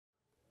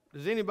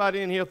Does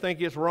anybody in here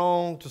think it's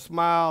wrong to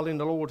smile in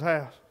the Lord's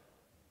house?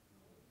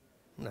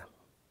 No.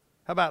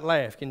 How about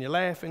laugh? Can you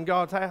laugh in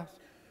God's house?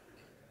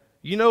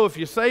 You know, if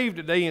you're saved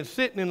today and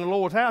sitting in the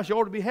Lord's house, you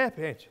ought to be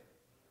happy, ain't you?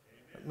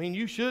 I mean,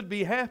 you should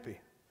be happy.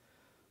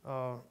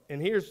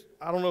 And here's,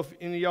 I don't know if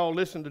any of y'all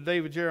listen to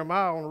David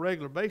Jeremiah on a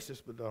regular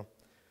basis, but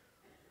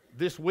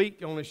this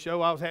week on this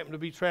show, I was happened to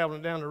be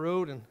traveling down the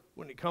road, and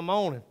when it come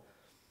on, and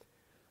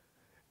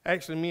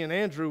actually me and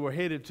Andrew were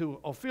headed to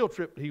a field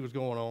trip that he was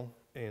going on,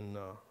 and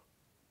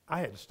I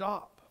had to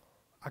stop.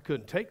 I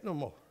couldn't take no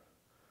more.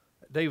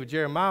 David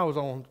Jeremiah was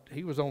on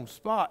the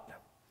spot.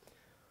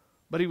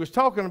 But he was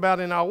talking about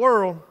in our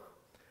world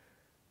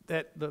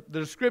that the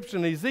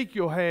description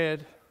Ezekiel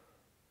had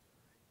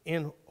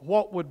in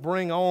what would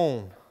bring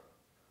on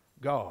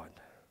God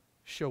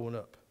showing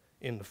up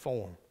in the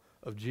form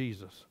of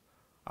Jesus,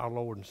 our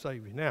Lord and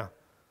Savior. Now,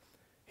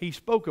 he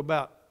spoke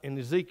about in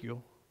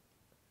Ezekiel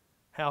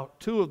how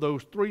two of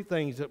those three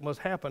things that must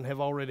happen have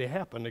already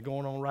happened. They're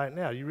going on right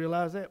now. You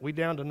realize that? We're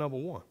down to number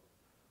one.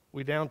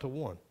 We're down to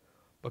one.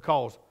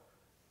 Because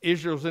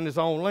Israel's in his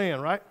own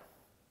land, right?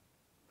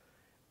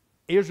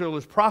 Israel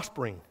is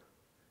prospering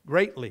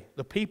greatly.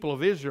 The people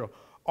of Israel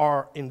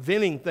are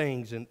inventing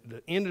things, and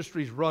the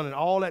industry's running.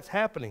 All that's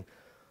happening.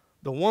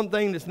 The one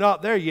thing that's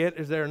not there yet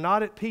is they're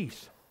not at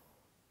peace.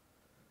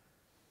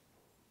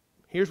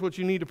 Here's what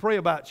you need to pray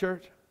about,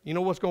 church. You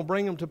know what's going to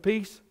bring them to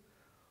peace?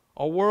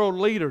 A world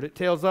leader that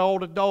tells all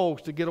the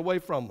dogs to get away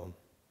from them.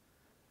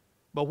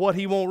 But what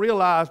he won't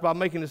realize by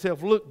making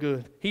himself look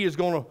good, he is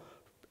going to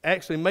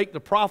actually make the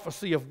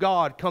prophecy of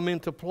God come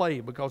into play,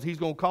 because he's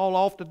going to call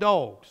off the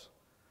dogs.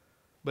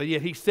 But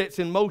yet he sets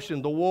in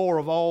motion the war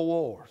of all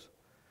wars.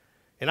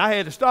 And I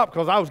had to stop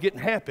because I was getting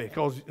happy,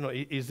 because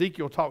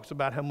Ezekiel talks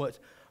about how much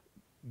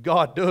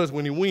God does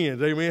when he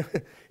wins. Amen.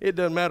 It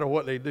doesn't matter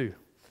what they do.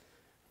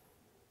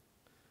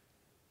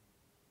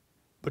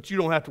 But you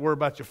don't have to worry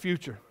about your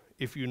future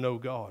if you know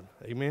God.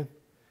 Amen.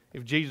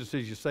 If Jesus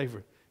is your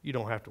Savior, you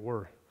don't have to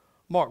worry.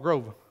 Mark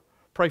Grover,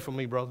 pray for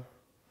me, brother.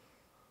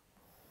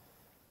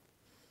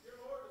 Dear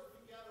Lord, as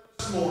we gather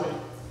this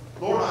morning,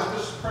 Lord, I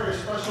just pray a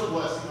special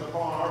blessing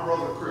upon our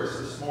brother Chris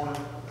this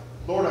morning.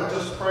 Lord, I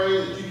just pray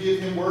that you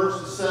give him words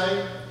to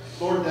say.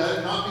 Lord, that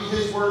it not be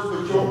his words,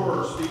 but your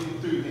words speaking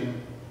through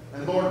him.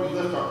 And Lord, we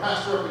lift our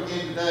pastor up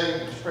again today,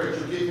 and just pray that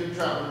you'll give him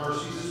traveling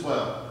mercies as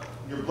well.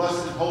 In your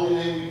blessed and holy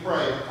name we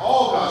pray.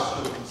 All God's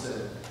children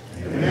said,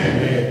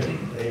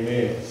 Amen.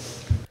 Amen.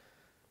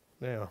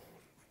 Now,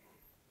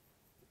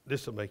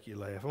 this will make you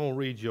laugh. I'm going to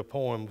read you a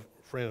poem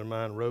a friend of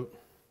mine wrote.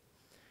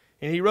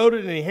 And he wrote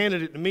it and he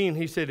handed it to me, and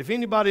he said, if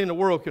anybody in the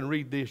world can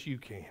read this, you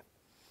can.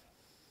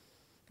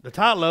 The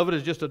title of it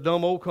is just a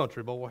dumb old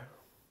country boy.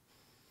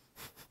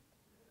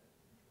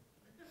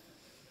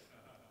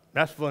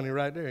 That's funny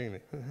right there, ain't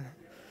it?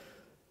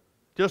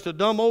 Just a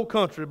dumb old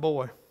country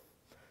boy.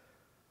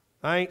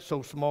 I ain't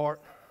so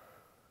smart.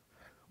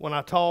 When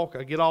I talk,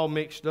 I get all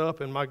mixed up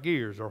and my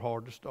gears are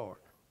hard to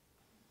start.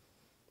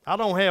 I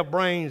don't have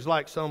brains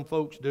like some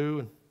folks do,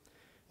 and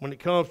when it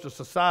comes to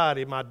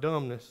society, my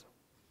dumbness,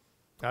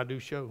 I do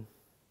show.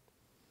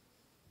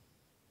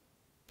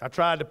 I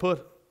tried to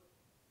put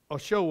a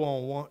show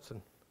on once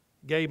and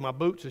gave my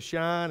boots a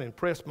shine and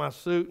pressed my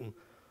suit and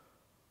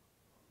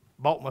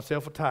bought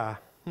myself a tie.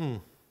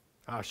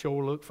 I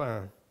sure look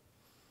fine.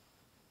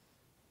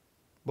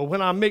 But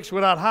when I mixed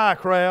with that high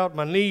crowd,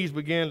 my knees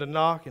began to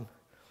knock, and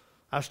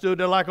I stood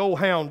there like old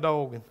hound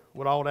dog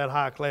with all that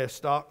high-class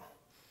stock.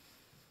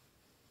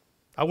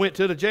 I went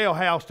to the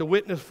jailhouse to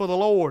witness for the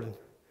Lord, and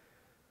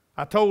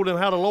I told them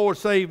how the Lord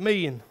saved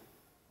me, and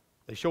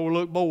they sure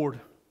looked bored.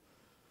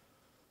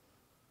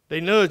 They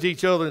nudged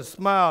each other and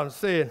smiled and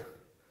said,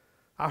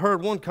 I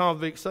heard one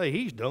convict say,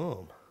 he's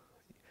dumb.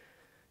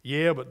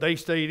 Yeah, but they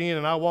stayed in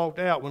and I walked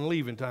out when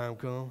leaving time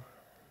come.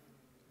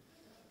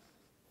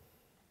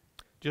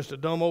 Just a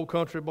dumb old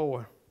country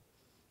boy.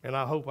 And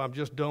I hope I'm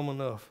just dumb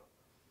enough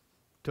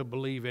to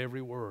believe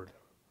every word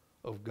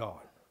of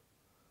God.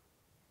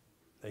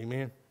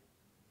 Amen.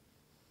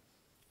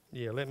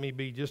 Yeah, let me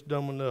be just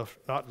dumb enough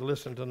not to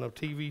listen to no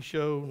TV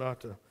show,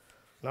 not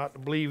to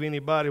believe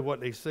anybody what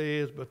they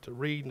says, but to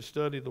read and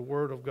study the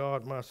Word of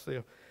God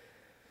myself.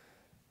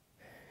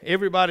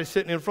 Everybody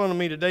sitting in front of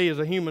me today is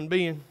a human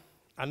being.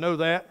 I know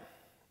that.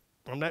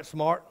 I'm that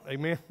smart.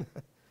 Amen.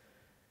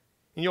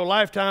 In your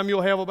lifetime,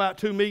 you'll have about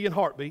 2 million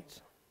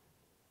heartbeats.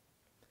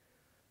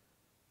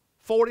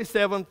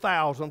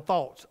 47,000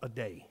 thoughts a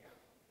day.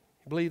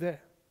 You believe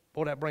that?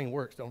 Boy, that brain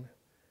works, don't it?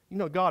 You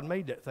know, God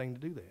made that thing to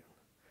do that.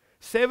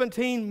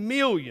 17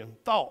 million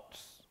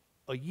thoughts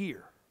a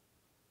year.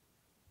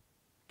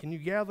 Can you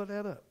gather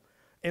that up?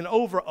 And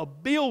over 1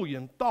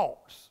 billion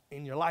thoughts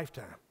in your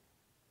lifetime.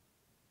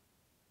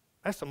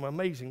 That's some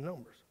amazing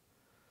numbers.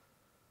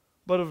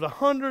 But of the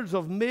hundreds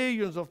of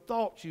millions of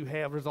thoughts you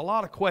have, there's a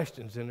lot of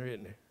questions in there,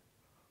 isn't there?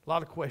 A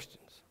lot of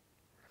questions.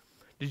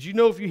 Did you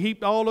know if you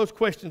heaped all those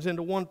questions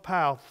into one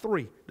pile,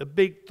 3, the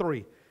big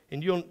 3,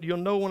 and you'll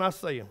know when I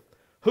say them.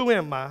 Who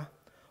am I?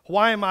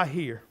 Why am I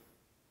here?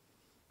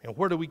 And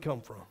where do we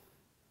come from?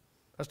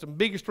 That's the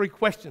biggest three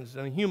questions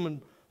in a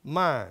human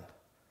mind.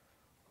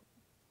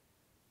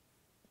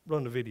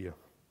 Run the video.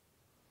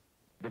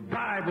 The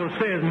Bible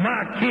says,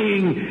 my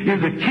king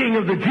is the king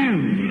of the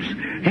Jews.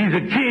 He's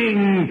the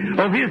king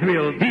of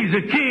Israel. He's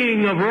the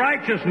king of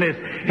righteousness.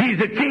 He's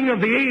the king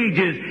of the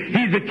ages.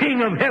 He's the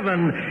king of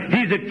heaven.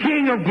 He's the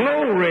king of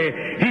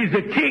glory. He's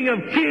the king of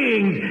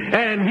kings.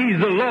 And he's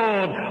the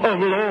Lord of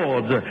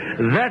lords.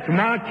 That's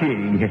my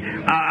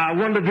king. I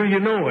wonder, do you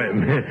know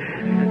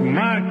him?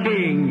 My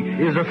king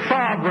is a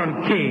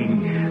sovereign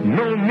king.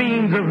 No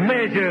means of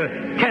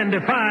measure can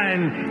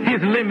define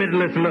his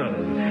limitless love.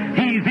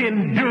 He's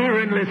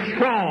enduringly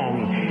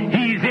strong.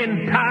 He's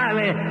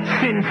entirely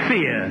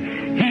sincere.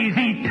 He's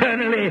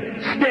eternally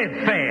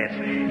steadfast.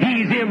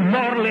 He's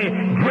immortally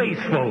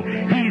graceful.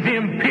 He's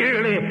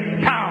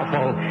imperially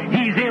powerful.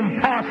 He's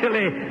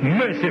impartially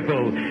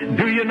merciful.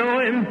 Do you know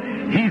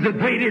him? He's the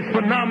greatest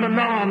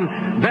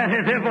phenomenon that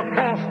has ever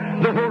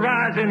crossed the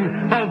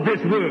horizon of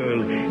this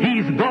world.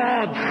 He's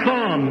God's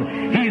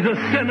Son. He's a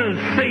sinner's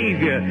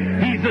Savior.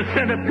 He's the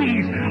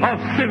centerpiece of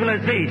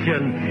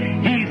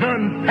civilization. He's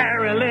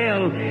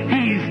unparalleled.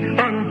 He's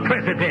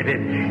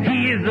unprecedented.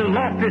 He is the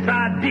loftiest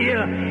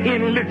idea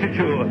in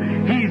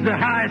literature. He's the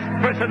highest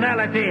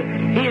personality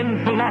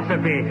in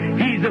philosophy.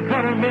 He's the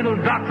fundamental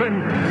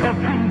doctrine of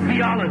true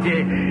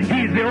theology.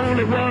 He's the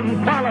only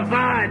one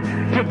qualified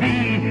to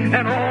be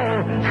an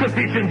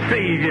all-sufficient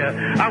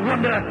Savior. I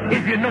wonder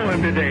if you know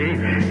him today.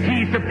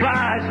 He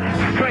supplies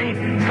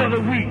strength for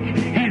the weak.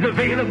 He's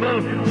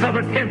available for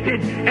the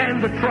tempted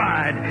and the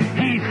tried.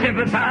 He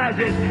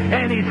sympathizes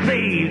and he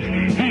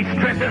saves. He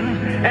strengthens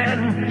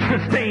and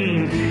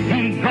sustains.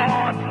 He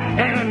guards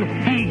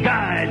and he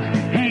guides.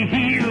 He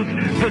heals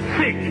the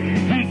sick.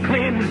 He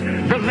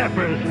cleanses the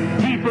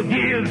lepers. He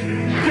forgives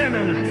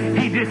sinners.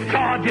 He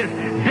discharges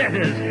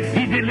debtors.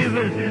 He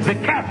delivers the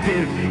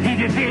captive. He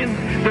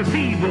defends the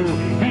feeble.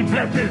 He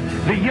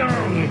blesses the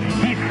young.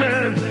 He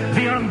serves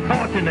the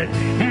unfortunate.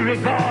 He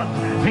regards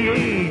the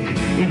aged.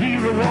 He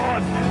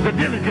rewards the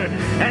diligent.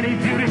 And he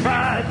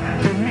beautifies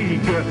the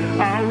meek.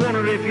 I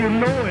wonder if you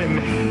know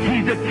him.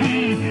 He's the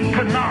key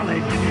to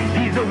knowledge.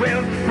 He's the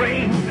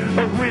wellspring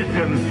of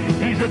wisdom.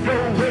 He's the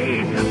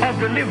doorway of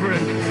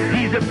deliverance.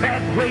 He's the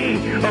pathway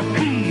of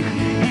peace.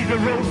 He's the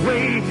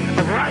roadway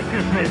of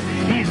righteousness.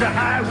 He's the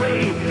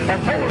highway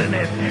of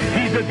holiness.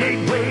 He's the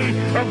gateway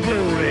of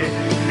glory.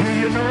 Do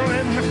you know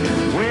him?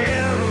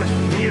 Well,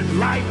 his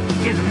life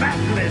is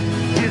matchless.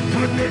 His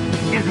goodness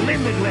is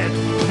limitless.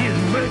 His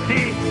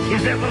mercy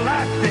is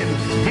everlasting.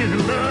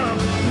 His love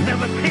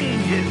never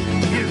changes.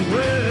 His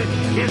word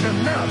is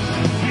enough.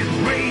 His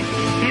grace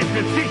is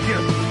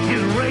sufficient.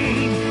 His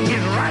reign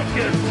is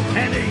righteous.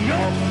 And his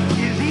yoke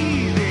is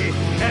easy.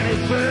 And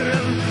his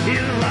burden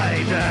is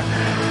light.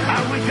 I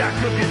wish I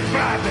could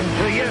describe him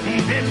to you.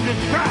 He's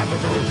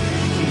indescribable.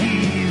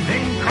 He's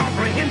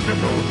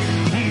incomprehensible.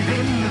 He's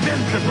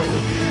invincible.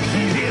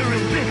 He's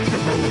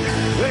irresistible.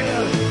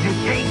 Well, you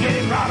can't get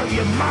him out of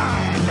your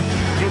mind.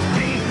 You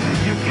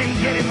can't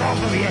get him off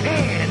of your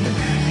hand.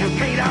 You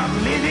can't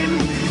outlive him,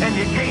 and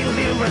you can't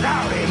live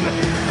without him.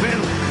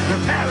 Well, the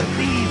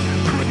Pharisees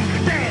couldn't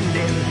stand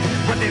him,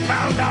 but they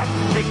found out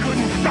they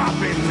couldn't stop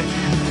him.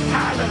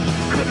 Pilate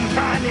couldn't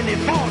find any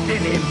fault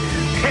in him.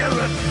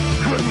 Herod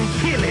couldn't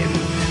kill him.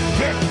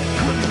 Death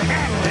couldn't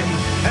handle him,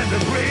 and the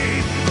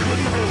grave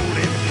couldn't hold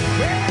him.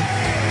 Yeah!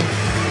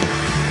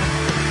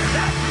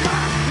 That's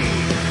my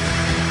king.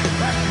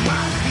 That's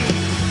my king.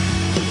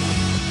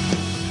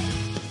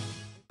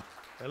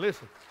 Now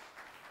listen.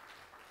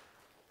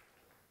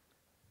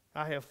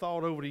 I have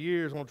thought over the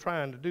years on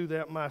trying to do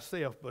that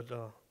myself, but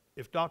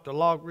if Dr.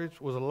 Loggridge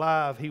was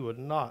alive, he would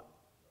not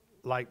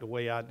like the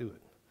way I do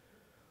it.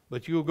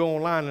 But you'll go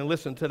online and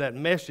listen to that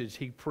message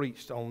he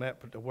preached on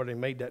that, where they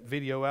made that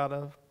video out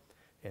of,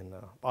 and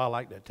I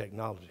like that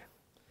technology.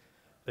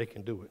 They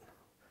can do it.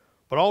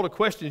 But all the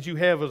questions you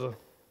have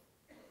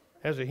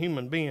as a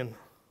human being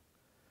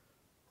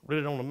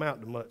really don't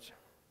amount to much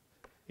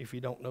if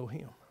you don't know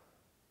him.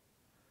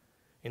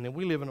 And then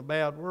we live in a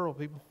bad world,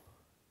 people.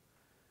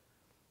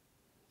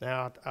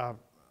 Now,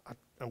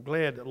 I'm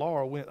glad that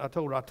Laura went. I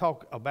told her I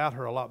talk about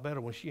her a lot better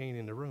when she ain't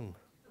in the room.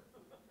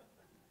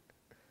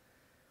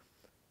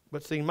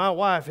 But see, my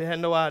wife had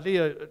no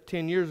idea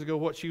 10 years ago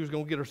what she was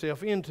going to get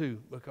herself into,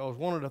 because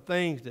one of the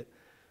things that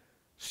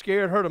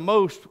scared her the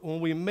most when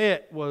we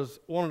met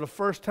was one of the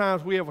first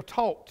times we ever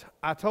talked.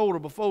 I told her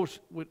before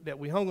that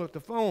we hung up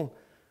the phone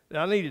that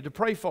I needed to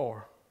pray for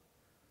her.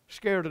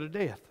 Scared her to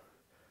death.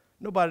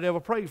 Nobody had ever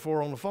prayed for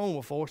her on the phone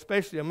before,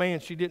 especially a man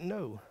she didn't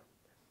know.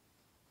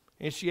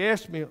 And she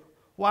asked me,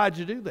 why'd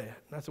you do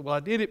that? And I said, well, I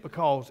did it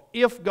because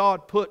if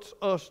God puts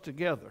us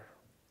together,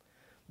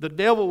 the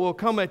devil will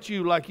come at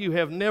you like you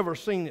have never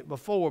seen it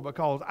before,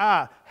 because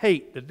I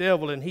hate the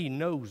devil and he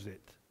knows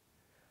it.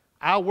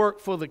 I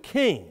work for the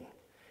king,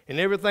 and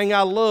everything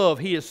I love,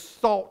 he has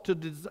sought to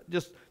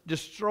just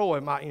destroy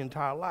my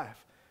entire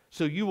life.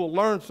 So you will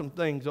learn some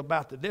things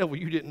about the devil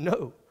you didn't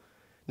know.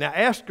 Now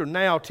ask her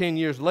now, 10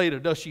 years later,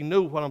 does she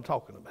know what I'm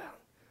talking about?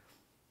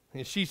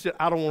 And she said,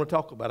 I don't want to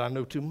talk about it. I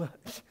know too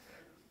much.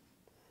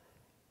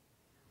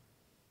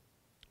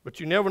 But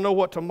you never know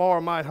what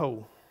tomorrow might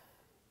hold,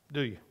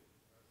 do you?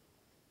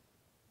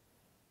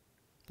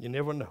 You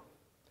never know.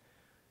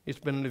 It's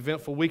been an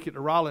eventful week at the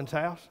Rollins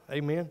house.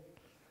 Amen.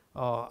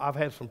 I've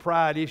had some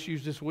pride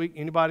issues this week.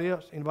 Anybody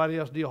else? Anybody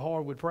else deal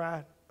hard with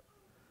pride?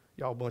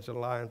 Y'all a bunch of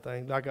lying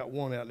things. I got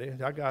one out there.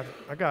 I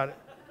got it.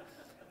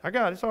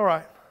 It's all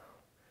right.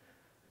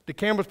 The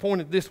camera's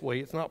pointed this way.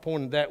 It's not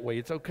pointed that way.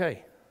 It's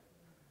okay.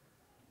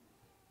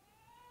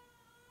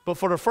 But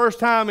for the first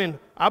time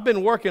I've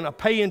been working a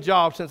paying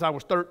job since I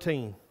was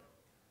 13.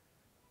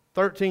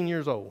 13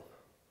 years old.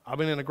 I've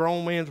been in a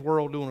grown man's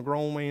world doing a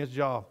grown man's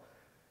job.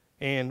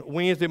 And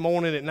Wednesday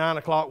morning at 9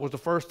 o'clock was the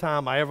first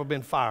time I ever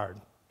been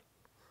fired.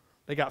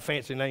 They got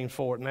fancy names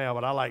for it now,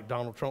 but I like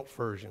Donald Trump's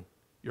version.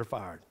 You're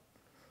fired.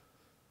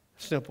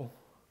 Simple.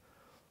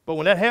 But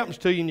when that happens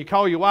to you and you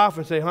call your wife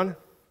and say, honey,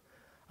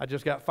 I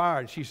just got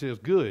fired. She says,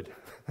 good.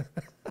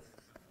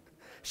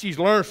 She's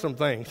learned some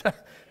things.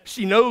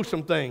 She knows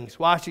some things.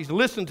 Why? She's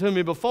listened to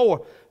me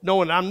before,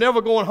 knowing I'm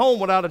never going home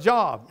without a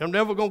job. I'm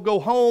never going to go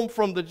home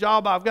from the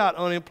job I've got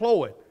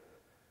unemployed.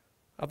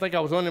 I think I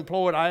was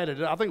unemployed. I think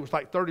it was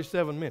like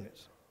 37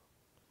 minutes.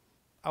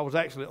 I was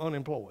actually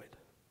unemployed.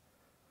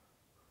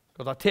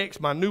 Because I texted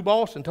my new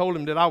boss and told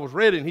him that I was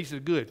ready, and he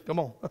said, good, come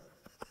on.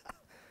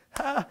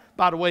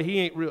 By the way, he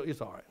ain't real.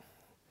 It's all right.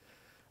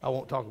 I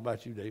won't talk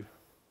about you, Dave.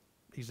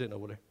 He's sitting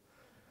over there.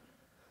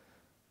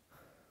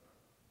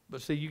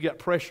 But see, you got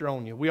pressure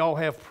on you. We all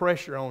have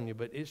pressure on you,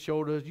 but it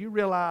sure does. You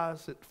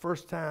realize that the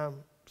first time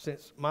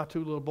since my two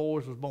little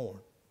boys was born,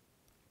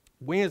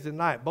 Wednesday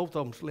night, both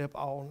of them slept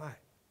all night.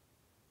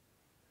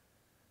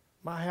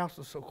 My house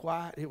was so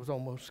quiet, it was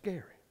almost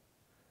scary.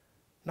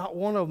 Not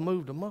one of them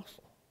moved a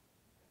muscle.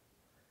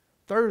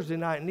 Thursday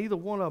night, neither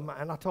one of them,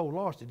 and I told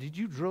Laura, did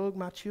you drug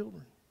my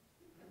children?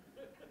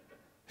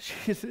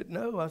 She said,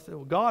 no. I said,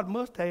 well, God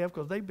must have,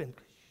 because they've been,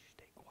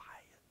 stay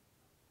quiet.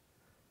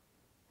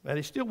 Now,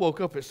 they still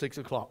woke up at 6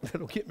 o'clock.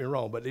 Don't get me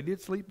wrong, but they did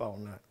sleep all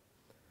night.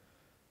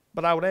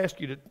 But I would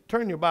ask you to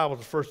turn your Bibles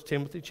to 1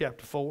 Timothy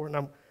chapter 4,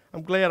 and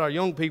I'm glad our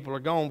young people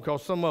are gone,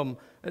 because some of them,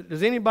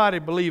 does anybody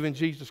believe in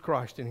Jesus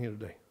Christ in here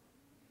today?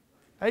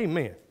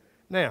 Amen.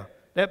 Now,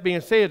 that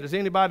being said, does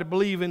anybody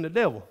believe in the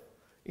devil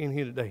in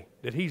here today?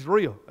 That he's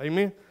real?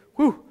 Amen?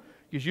 Whew.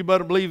 Because you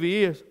better believe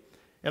he is.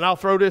 And I'll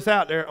throw this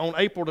out there. On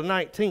April the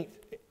 19th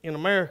in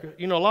America,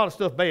 you know, a lot of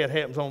stuff bad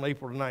happens on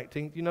April the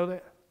 19th. You know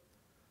that?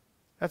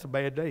 That's a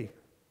bad day.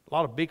 A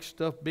lot of big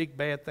stuff, big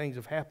bad things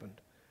have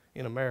happened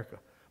in America.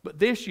 But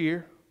this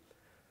year,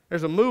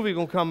 there's a movie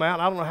going to come out.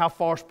 I don't know how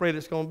far spread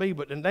it's going to be,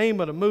 but the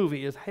name of the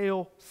movie is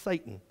Hail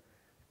Satan.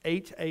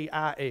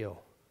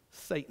 Hail.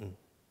 Satan.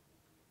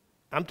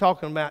 I'm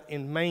talking about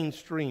in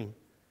mainstream.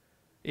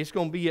 It's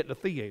going to be at the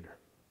theater.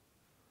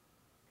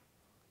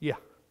 Yeah.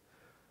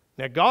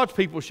 Now, God's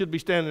people should be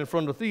standing in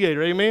front of the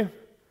theater. Amen?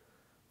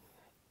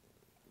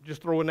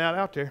 Just throwing that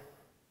out there.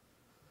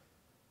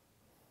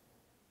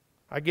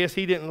 I guess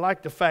he didn't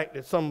like the fact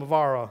that some of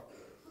our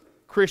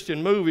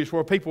Christian movies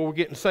where people were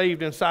getting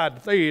saved inside the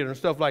theater and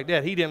stuff like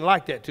that, he didn't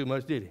like that too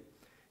much, did he?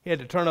 He had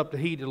to turn up the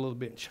heat a little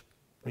bit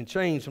and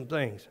change some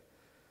things.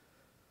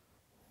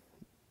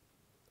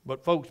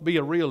 But folks, be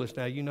a realist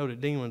now. You know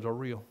that demons are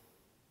real.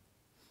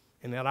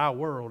 And that our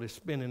world is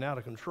spinning out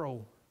of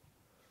control.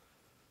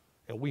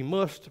 And we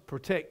must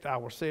protect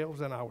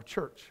ourselves and our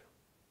church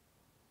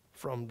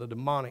from the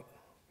demonic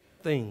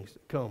things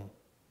that come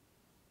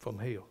from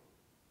hell.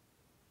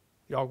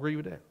 Y'all agree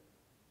with that?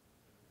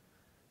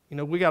 You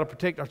know, we got to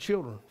protect our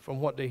children from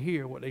what they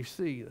hear, what they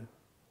see.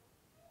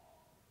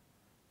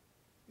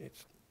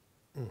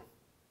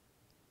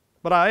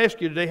 But I ask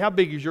you today, how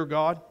big is your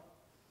God?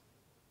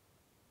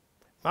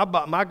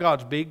 My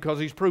God's big because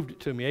he's proved it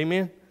to me.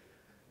 Amen?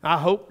 I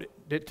hope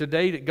that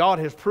today that God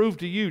has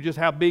proved to you just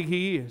how big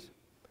he is.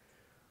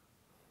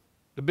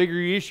 The bigger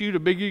your issue, the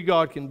bigger your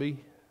God can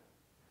be.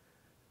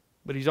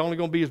 But he's only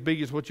going to be as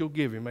big as what you'll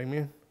give him.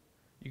 Amen?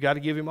 You got to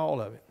give him all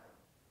of it.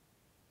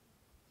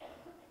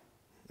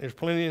 There's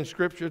plenty in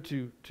Scripture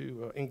to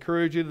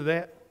encourage you to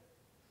that.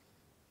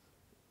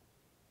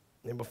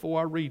 And before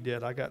I read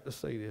that, I got to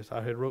say this.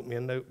 I had wrote me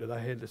a note that I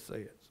had to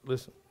say it.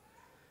 Listen,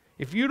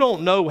 if you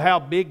don't know how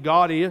big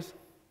God is,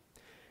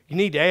 you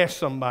need to ask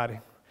somebody.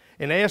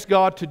 And ask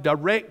God to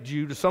direct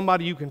you to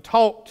somebody you can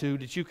talk to,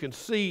 that you can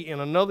see in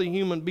another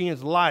human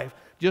being's life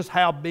just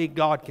how big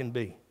God can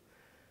be.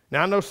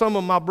 Now, I know some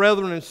of my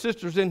brethren and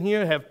sisters in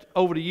here have,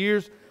 over the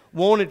years,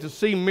 wanted to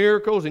see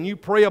miracles, and you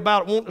pray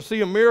about wanting to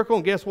see a miracle,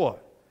 and guess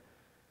what?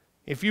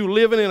 If you're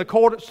living in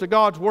accordance to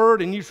God's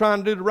word and you're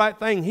trying to do the right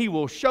thing, he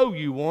will show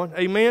you one.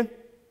 Amen?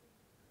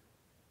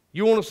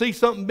 You want to see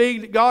something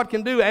big that God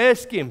can do?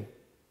 Ask him.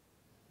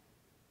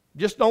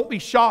 Just don't be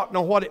shocked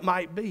on what it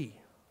might be.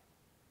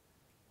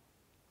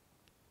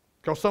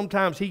 Because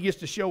sometimes he gets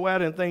to show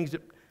out in things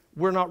that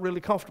we're not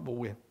really comfortable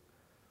with.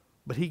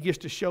 But he gets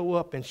to show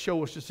up and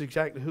show us just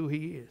exactly who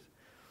he is.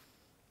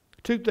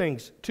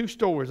 Two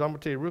stories I'm going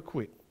to tell you real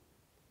quick.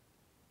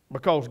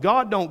 Because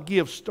God don't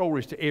give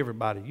stories to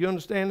everybody. You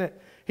understand that?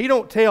 He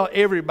don't tell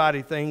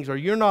everybody things, or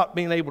you're not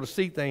being able to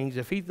see things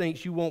if he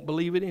thinks you won't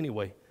believe it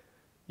anyway.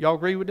 Y'all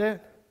agree with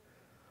that?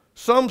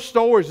 Some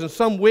stories and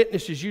some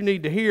witnesses you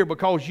need to hear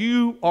because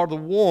you are the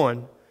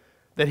one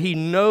that he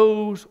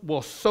knows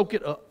will soak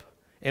it up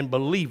and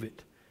believe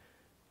it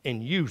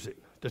and use it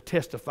to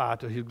testify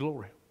to his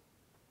glory.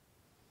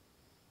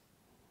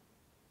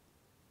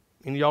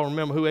 And y'all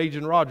remember who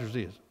Adrian Rogers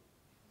is?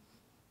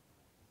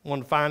 One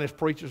of the finest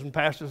preachers and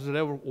pastors that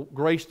ever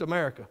graced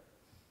America.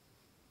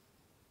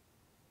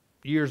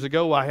 Years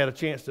ago, I had a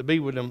chance to be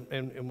with him,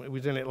 and it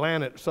was in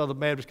Atlanta at the Southern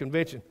Baptist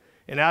Convention.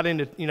 And out in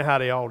the, you know how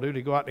they all do,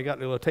 they go out, they got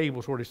their little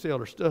tables where they sell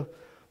their stuff.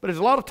 But there's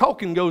a lot of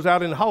talking goes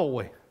out in the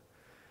hallway.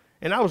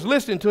 And I was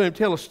listening to him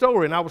tell a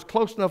story, and I was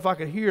close enough I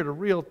could hear the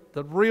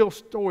real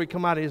story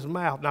come out of his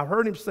mouth. And I've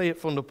heard him say it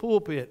from the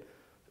pulpit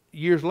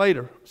years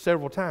later,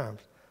 several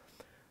times.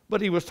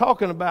 But he was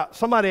talking about,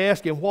 somebody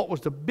asked him what was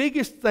the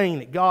biggest thing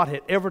that God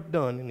had ever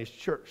done in his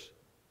church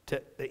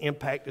to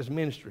impact his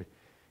ministry.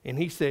 And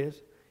he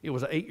says, it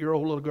was an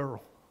 8-year-old little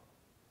girl.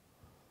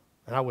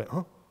 And I went,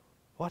 huh?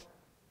 What?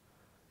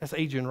 That's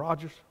Adrian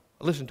Rogers.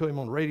 I listen to him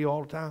on the radio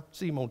all the time,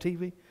 see him on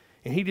TV.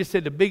 And he just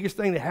said the biggest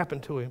thing that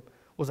happened to him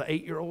was an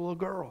 8-year-old little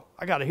girl.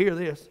 I got to hear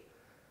this.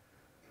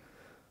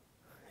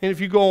 And if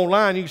you go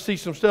online, you can see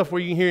some stuff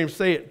where you can hear him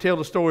say it, tell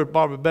the story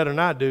probably better than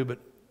I do. But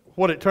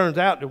what it turns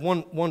out that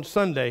one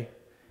Sunday,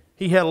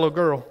 he had a little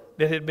girl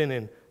that had been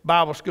in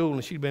Bible school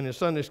and she'd been in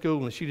Sunday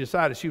school, and she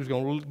decided she was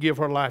going to give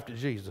her life to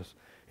Jesus.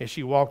 And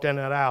she walked down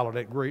that aisle of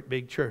that great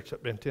big church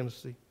up in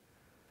Tennessee.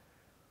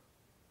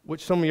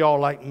 Which some of y'all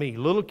like me.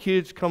 Little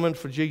kids coming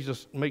for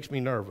Jesus makes me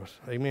nervous.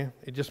 Amen?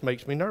 It just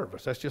makes me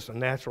nervous. That's just a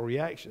natural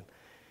reaction.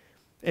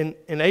 And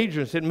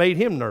Adrian said it made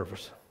him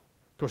nervous.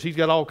 Of course, he's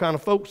got all kind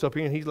of folks up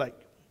here, and he's like,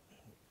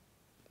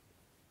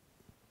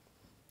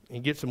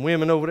 and get some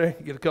women over there,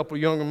 get a couple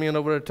of younger men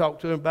over there to talk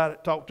to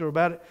her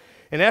about it.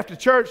 And after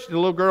church, the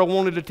little girl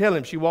wanted to tell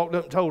him. She walked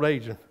up and told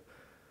Adrian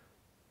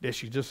that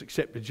she just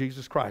accepted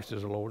Jesus Christ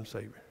as her Lord and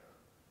Savior.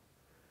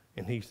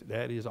 And he said,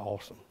 that is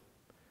awesome.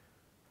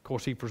 Of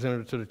course, he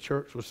presented it to the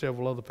church with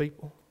several other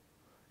people.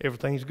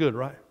 Everything's good,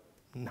 right?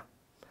 No.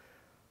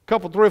 A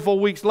couple, 3 or 4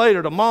 weeks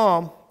later, the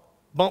mom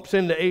bumps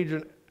into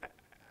Adrian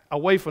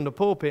away from the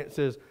pulpit and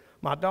says,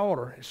 my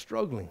daughter is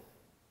struggling.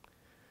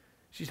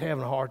 She's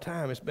having a hard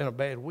time. It's been a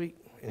bad week.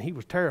 And he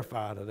was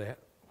terrified of that,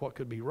 what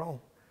could be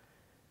wrong.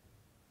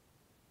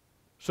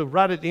 So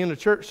right at the end of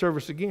church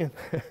service again,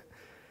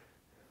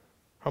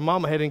 her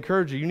mama had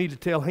encouraged her, you need to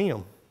tell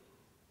him.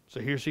 So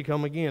here she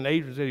come again.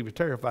 Adrian said he was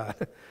terrified.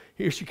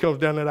 Here she comes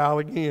down that aisle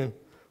again.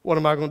 What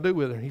am I going to do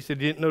with her? He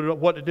said he didn't know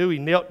what to do. He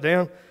knelt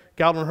down,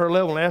 got on her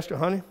level and asked her,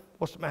 honey,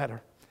 what's the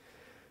matter?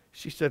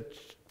 She said,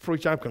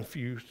 preacher, I'm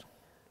confused.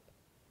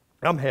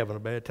 I'm having a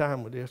bad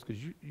time with this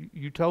because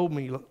you told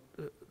me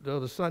the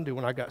other Sunday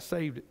when I got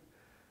saved,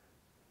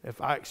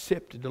 if I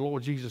accepted the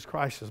Lord Jesus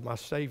Christ as my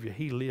Savior,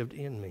 he lived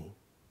in me.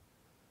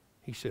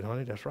 He said,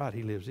 honey, that's right,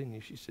 he lives in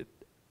you. She said,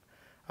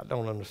 I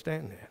don't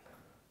understand that.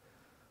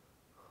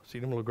 See,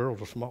 them little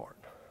girls are smart.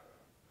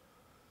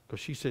 Because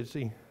she said,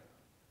 see,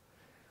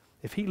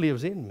 if he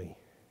lives in me,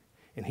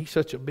 and he's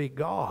such a big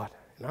God,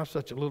 and I'm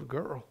such a little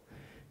girl,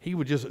 he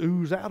would just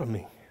ooze out of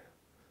me.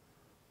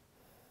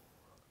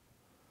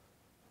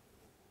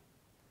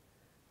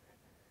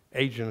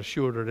 Adrian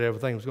assured her that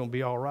everything was going to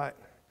be all right.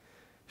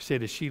 He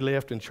said as she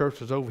left and church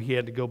was over, he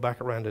had to go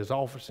back around to his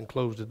office and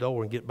close the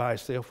door and get by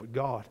himself with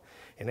God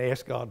and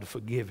ask God to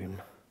forgive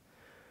him.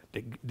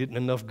 That didn't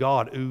enough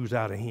God ooze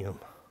out of him.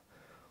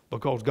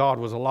 Because God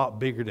was a lot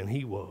bigger than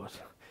he was.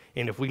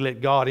 And if we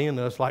let God in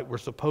us like we're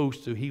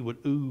supposed to, he would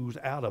ooze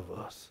out of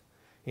us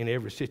in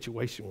every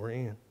situation we're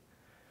in.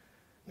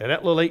 Now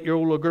that little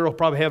 8-year-old little girl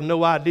probably have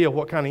no idea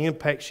what kind of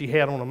impact she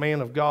had on a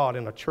man of God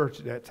in a church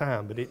at that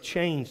time, but it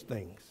changed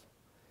things.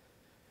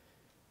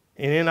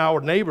 And in our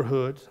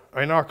neighborhoods,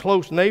 or in our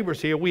close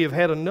neighbors here, we have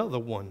had another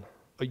one,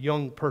 a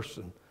young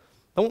person.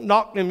 Don't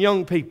knock them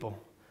young people.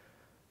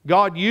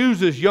 God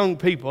uses young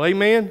people,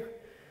 amen?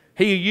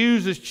 He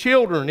uses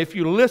children. If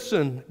you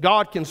listen,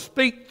 God can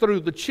speak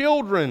through the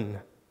children.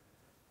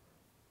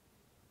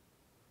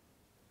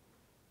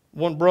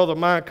 One brother of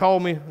mine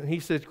called me, and he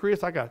said,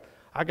 Chris, I got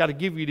to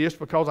give you this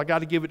because I got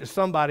to give it to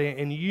somebody,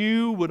 and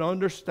you would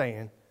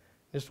understand.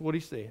 This is what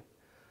he said.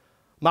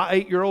 My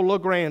 8-year-old little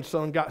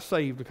grandson got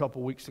saved a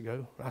couple weeks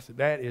ago. I said,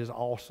 that is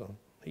awesome.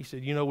 He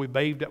said, you know, we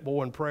bathed that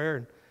boy in prayer,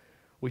 and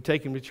we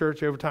take him to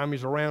church every time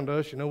he's around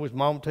us. You know, his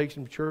mom takes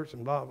him to church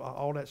and blah, blah,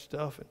 all that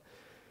stuff. And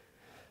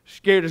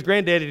scared his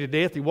granddaddy to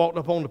death. He walked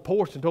up on the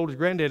porch and told his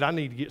granddad, I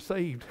need to get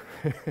saved.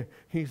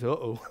 He said,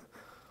 uh-oh.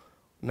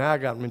 Now I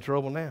got him in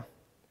trouble now.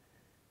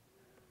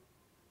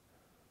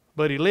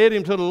 But he led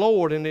him to the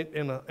Lord, and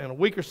a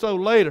week or so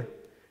later,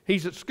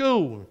 he's at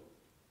school,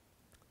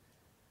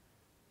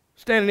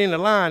 standing in the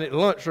line at the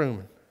lunchroom.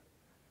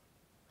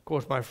 Of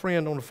course, my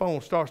friend on the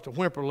phone starts to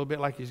whimper a little bit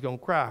like he's going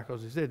to cry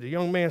because he said, the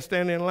young man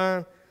standing in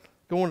line,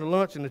 going to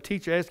lunch, and the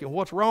teacher asking,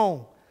 what's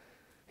wrong?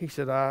 He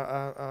said,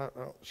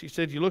 she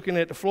said, you're looking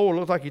at the floor. It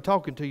looks like he's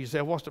talking to you. He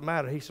said, what's the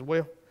matter? He said,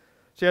 well,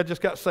 see, I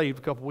just got saved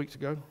a couple weeks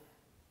ago.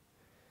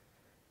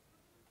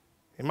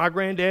 And my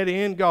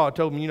granddaddy and God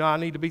told me, I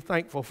need to be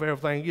thankful for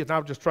everything he gets. And I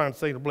was just trying to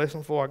say the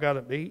blessing before I got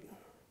up to eat.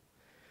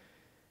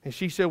 And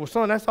she said, well,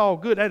 son, that's all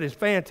good. That is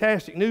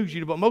fantastic news.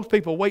 But most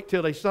people wait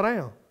till they sit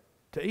down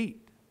to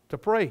eat, to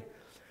pray.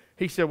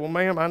 He said, well,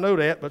 ma'am, I know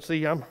that, but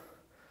see, I'm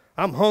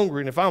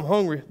hungry. And if I'm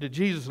hungry, that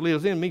Jesus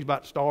lives in me, he's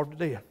about to starve to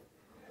death.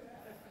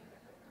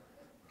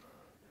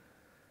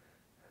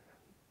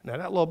 Now,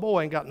 that little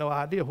boy ain't got no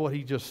idea what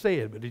he just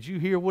said, but did you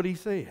hear what he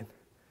said?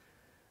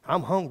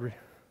 I'm hungry,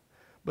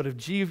 but if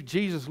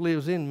Jesus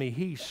lives in me,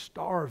 he's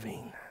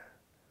starving.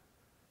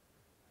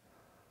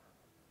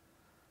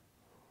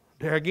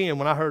 There again,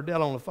 when I heard that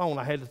on the phone,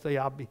 I had to say,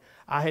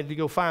 I had to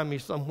go find me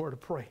somewhere to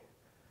pray.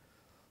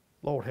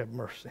 Lord, have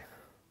mercy.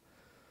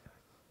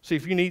 See,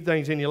 if you need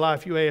things in your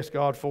life, you ask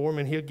God for them,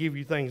 and he'll give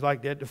you things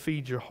like that to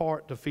feed your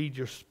heart, to feed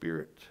your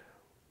spirit.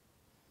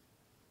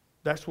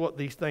 That's what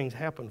these things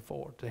happen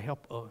for, to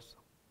help us.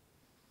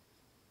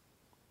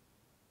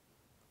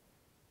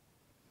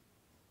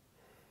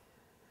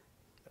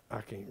 I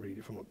can't read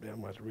it from up there.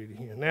 I'm going to have to read it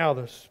here. Now,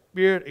 the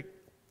Spirit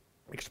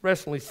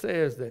expressly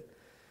says that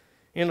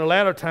in the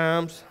latter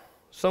times,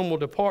 some will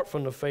depart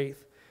from the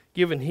faith,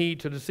 giving heed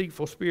to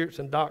deceitful spirits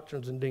and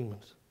doctrines and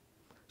demons,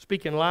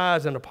 speaking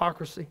lies and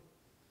hypocrisy,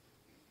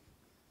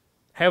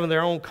 having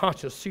their own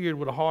conscience seared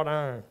with a hot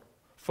iron,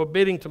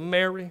 forbidding to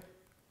marry,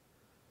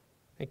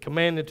 and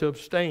commanded to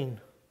abstain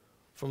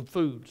from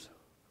foods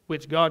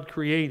which God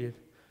created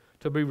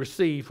to be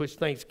received with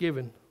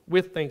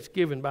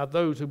thanksgiving by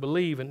those who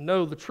believe and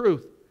know the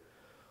truth.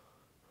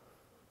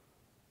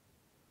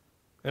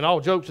 And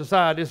all jokes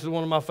aside, this is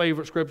one of my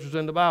favorite scriptures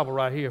in the Bible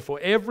right here. For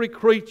every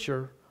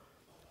creature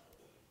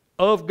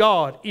of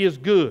God is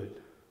good,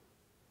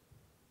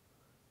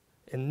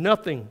 and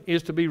nothing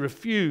is to be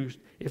refused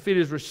if it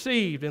is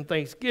received in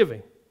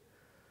thanksgiving,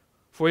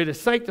 for it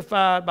is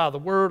sanctified by the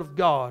word of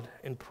God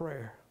and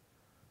prayer.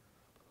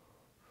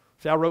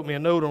 See, I wrote me a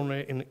note on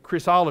it in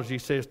Chrisology.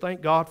 It says,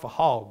 thank God for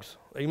hogs.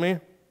 Amen?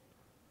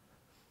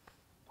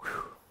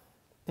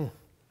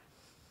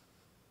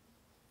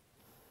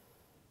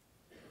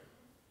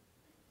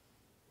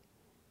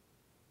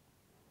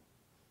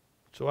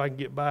 So I can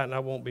get by it and I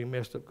won't be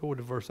messed up. Go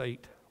to verse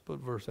 8. Put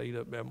verse 8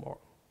 up there, Mark.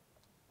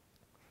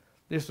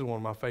 This is one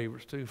of my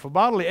favorites too. For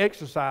bodily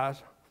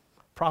exercise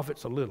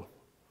profits a little.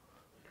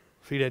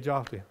 See that,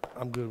 Jocelyn?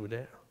 I'm good with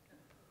that.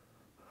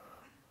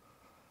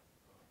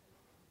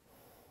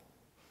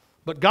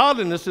 But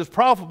godliness is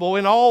profitable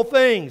in all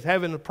things,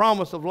 having the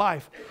promise of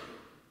life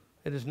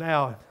that is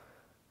now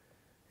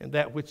and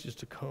that which is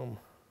to come.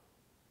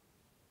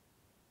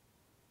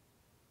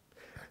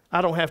 I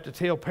don't have to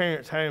tell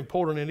parents how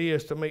important it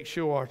is to make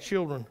sure our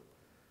children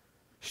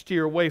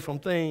steer away from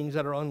things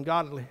that are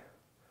ungodly.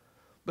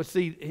 But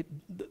see,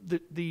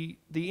 the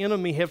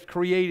enemy has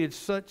created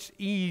such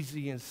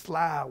easy and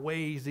sly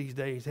ways these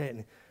days, hasn't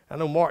he? I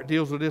know Mark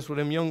deals with this with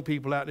them young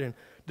people out there, and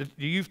the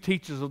youth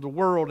teachers of the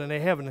world,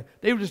 and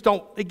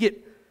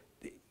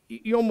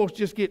you almost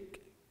just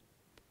get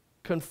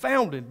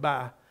confounded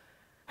by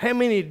how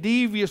many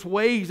devious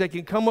ways they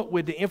can come up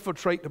with to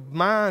infiltrate the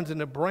minds and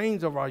the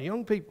brains of our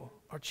young people,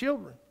 our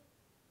children.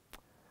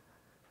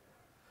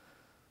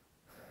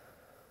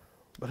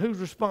 But who's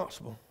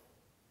responsible?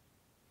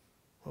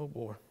 Oh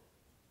boy.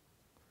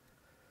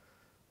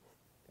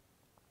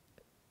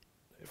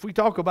 If we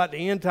talk about the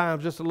end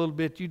times just a little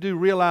bit, you do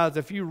realize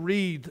if you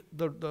read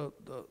the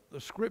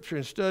scripture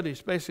and study,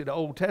 especially the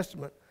Old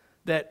Testament,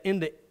 that in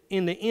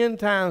the end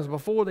times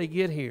before they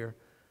get here,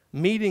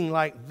 meeting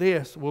like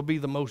this will be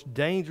the most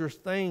dangerous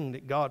thing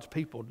that God's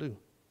people do.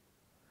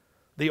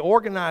 The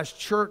organized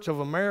church of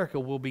America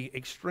will be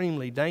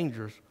extremely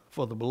dangerous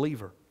for the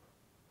believer.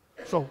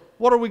 So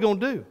what are we going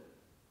to do?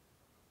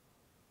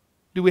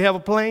 Do we have a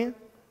plan?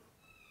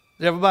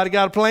 Has everybody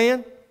got a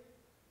plan?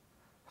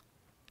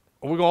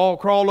 Are we going to all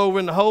crawl over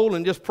in the hole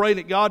and just pray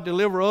that God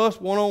deliver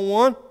us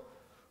one-on-one?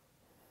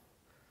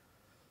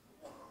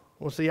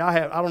 Well, see,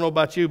 I don't know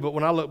about you, but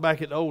when I look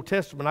back at the Old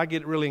Testament, I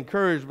get really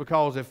encouraged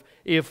because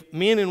if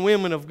men and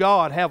women of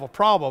God have a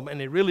problem and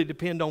they really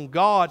depend on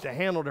God to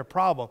handle their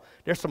problem,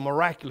 there's some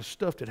miraculous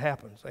stuff that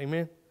happens.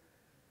 Amen?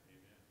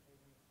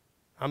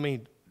 I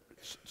mean,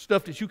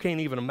 stuff that you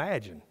can't even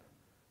imagine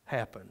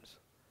happens.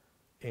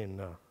 And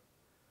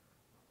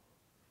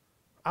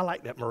I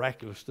like that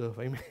miraculous stuff.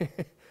 Amen?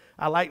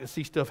 I like to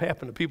see stuff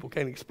happen that people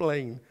can't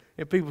explain.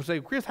 And people say,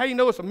 Chris, how do you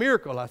know it's a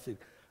miracle? I said,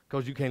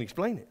 because you can't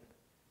explain it.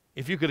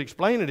 If you could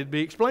explain it, it'd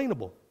be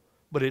explainable.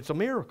 But it's a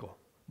miracle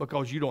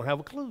because you don't have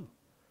a clue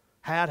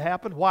how it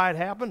happened, why it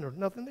happened, or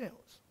nothing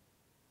else.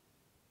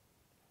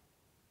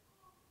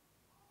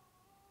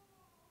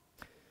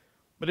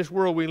 But this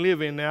world we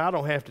live in now, I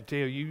don't have to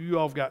tell you. You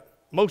all got,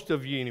 most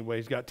of you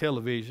anyways, got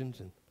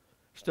televisions and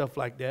stuff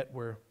like that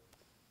where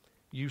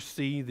you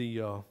see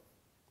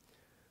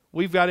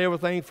we've got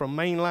everything from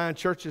mainline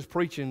churches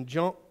preaching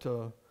junk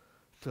to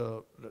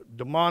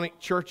demonic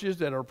churches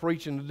that are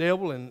preaching the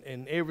devil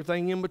and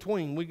everything in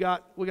between. We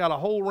got a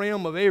whole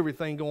realm of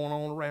everything going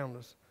on around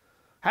us.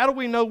 How do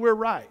we know we're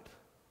right?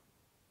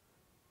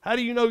 How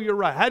do you know you're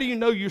right? How do you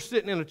know you're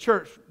sitting in a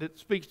church that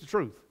speaks the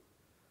truth?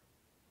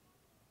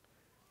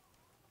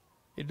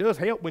 It does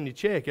help when you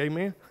check,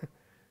 amen?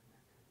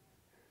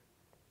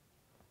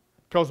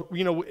 Because,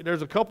 you know,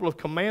 there's a couple of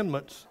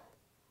commandments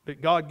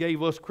that God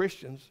gave us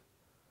Christians.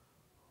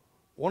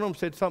 One of them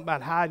said something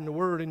about hiding the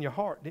word in your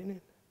heart, didn't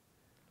it?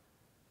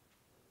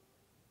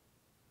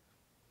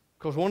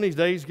 Because one of these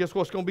days, guess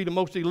what's going to be the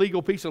most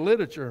illegal piece of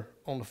literature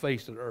on the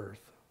face of the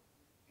earth?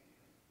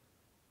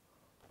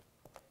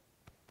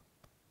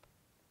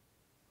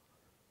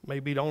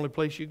 Maybe the only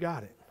place you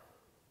got it.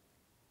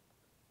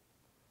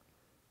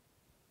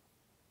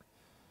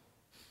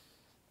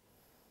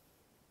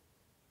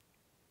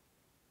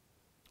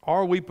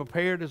 Are we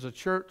prepared as a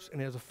church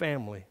and as a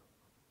family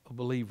of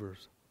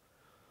believers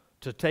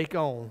to take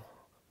on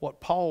what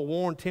Paul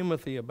warned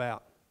Timothy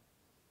about?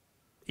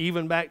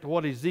 Even back to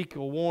what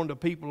Ezekiel warned the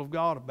people of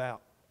God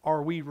about.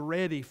 Are we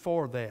ready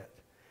for that?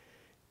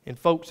 And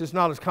folks, it's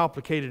not as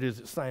complicated as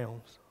it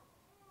sounds.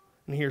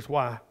 And here's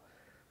why.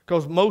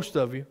 Because most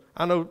of you,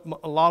 I know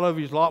a lot of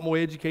you is a lot more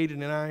educated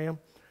than I am.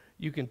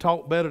 You can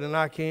talk better than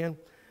I can.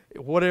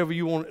 Whatever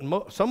you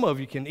want. Some of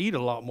you can eat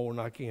a lot more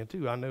than I can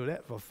too. I know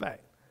that for a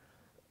fact.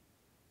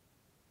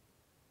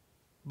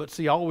 But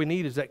see, all we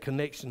need is that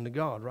connection to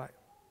God, right?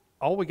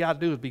 All we got to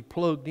do is be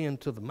plugged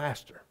into the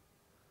Master.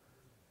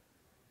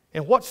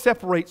 And what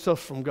separates us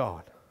from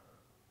God?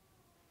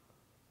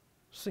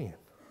 Sin.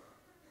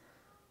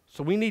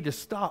 So we need to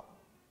stop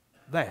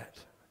that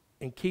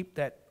and keep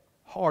that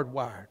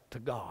hardwired to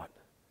God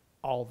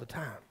all the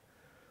time.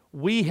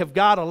 We have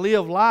got to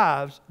live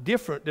lives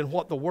different than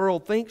what the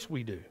world thinks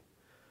we do.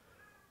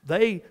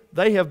 They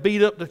have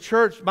beat up the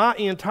church. My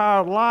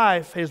entire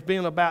life has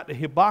been about the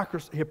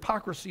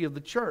hypocrisy of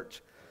the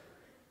church.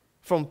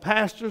 From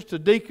pastors to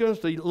deacons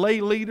to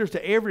lay leaders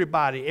to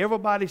everybody.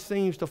 Everybody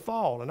seems to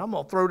fall. And I'm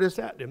going to throw this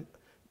out there.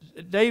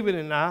 David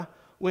and I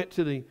went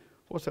to the,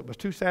 what's that, was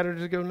 2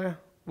 Saturdays ago now?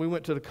 We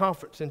went to the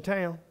conference in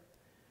town.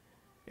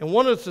 And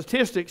one of the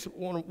statistics,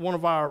 one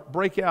of our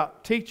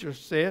breakout teachers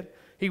said,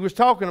 he was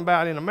talking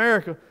about in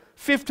America,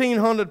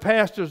 1,500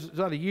 pastors, is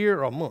that a year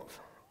or a month?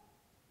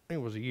 I think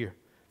it was a year.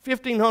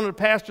 1,500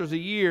 pastors a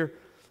year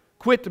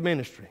quit the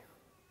ministry.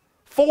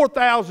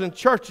 4,000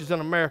 churches in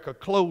America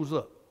close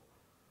up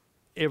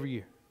every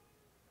year.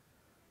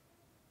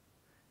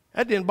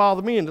 That didn't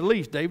bother me in the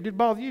least, Dave. Did it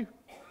bother you?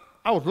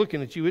 I was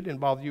looking at you. It didn't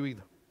bother you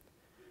either.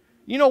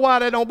 You know why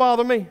that don't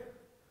bother me?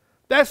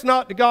 That's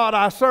not the God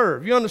I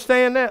serve. You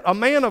understand that? A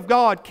man of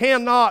God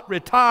cannot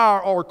retire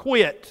or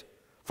quit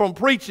from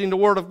preaching the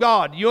Word of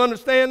God. Do you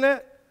understand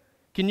that?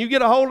 Can you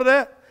get a hold of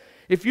that?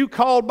 If you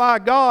called by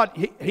God,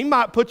 he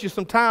might put you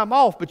some time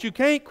off, but you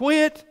can't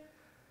quit.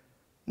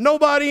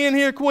 Nobody in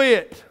here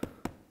quit.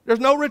 There's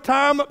no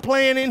retirement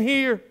plan in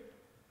here.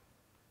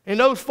 And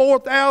those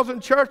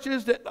 4,000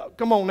 churches that,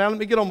 come on now, let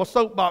me get on my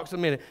soapbox a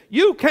minute.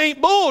 You can't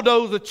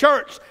bulldoze a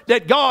church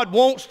that God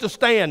wants to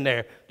stand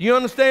there. Do you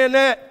understand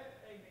that?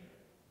 Amen.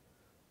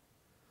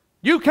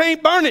 You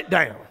can't burn it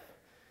down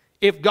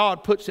if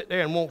God puts it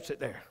there and wants it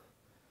there.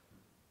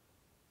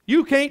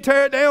 You can't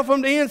tear it down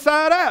from the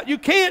inside out. You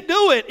can't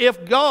do it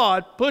if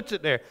God puts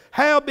it there.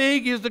 How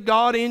big is the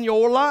God in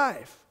your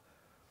life?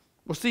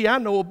 Well, see, I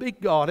know a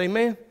big God,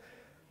 amen?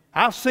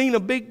 I've seen a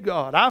big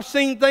God. I've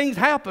seen things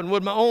happen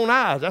with my own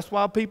eyes. That's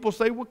why people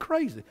say we're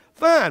crazy.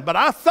 Fine, but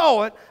I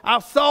saw it. I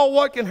saw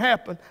what can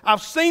happen.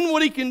 I've seen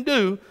what He can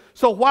do.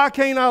 So why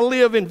can't I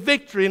live in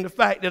victory in the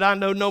fact that I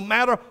know no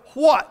matter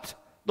what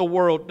the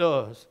world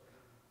does,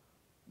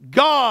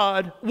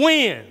 God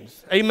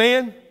wins.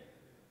 Amen?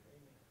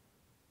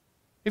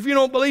 If you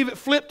don't believe it,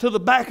 flip to the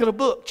back of the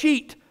book.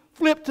 Cheat.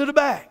 Flip to the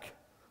back.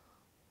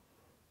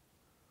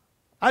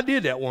 I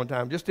did that one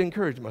time just to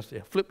encourage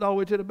myself. Flipped all the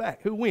way to the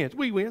back. Who wins?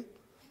 We win.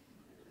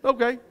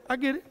 Okay, I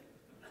get it.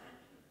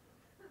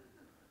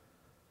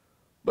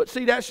 But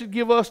see, that should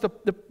give us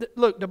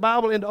look, the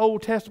Bible in the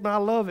Old Testament, I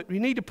love it.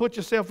 You need to put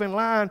yourself in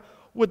line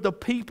with the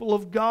people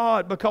of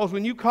God, because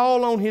when you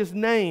call on His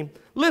name,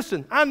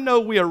 listen, I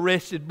know we're a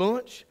wretched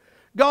bunch.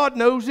 God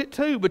knows it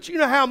too, but you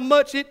know how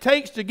much it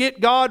takes to get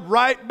God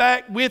right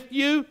back with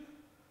you?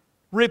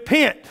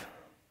 Repent.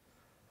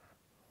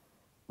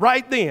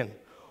 Right then.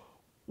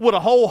 With a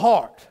whole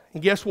heart.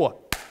 And guess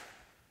what?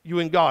 You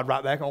and God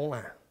right back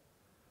online.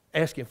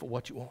 Asking for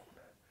what you want.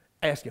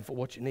 Asking for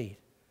what you need.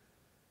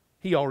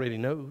 He already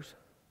knows.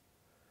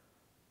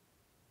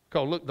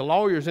 Because look, the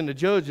lawyers and the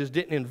judges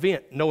didn't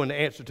invent knowing the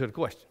answer to the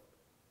question.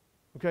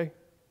 Okay?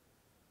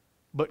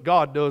 But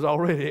God does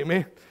already,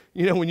 amen?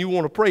 You know, when you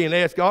want to pray and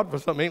ask God for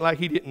something, ain't like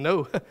He didn't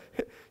know.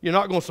 You're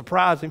not going to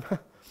surprise Him.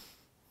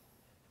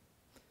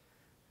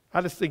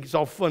 I just think it's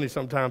all funny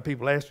sometimes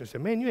people ask me and say,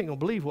 man, you ain't going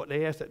to believe what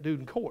they asked that dude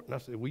in court. And I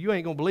said, well, you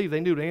ain't going to believe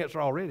they knew the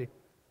answer already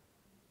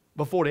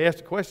before they asked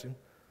the question.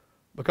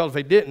 Because if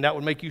they didn't, that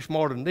would make you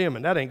smarter than them,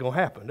 and that ain't going to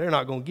happen. They're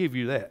not going to give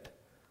you that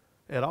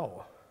at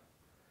all.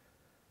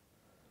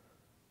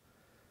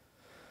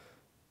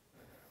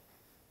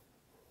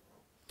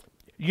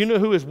 You know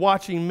who is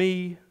watching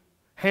me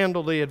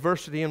handle the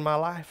adversity in my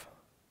life?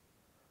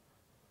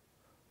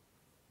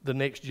 The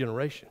next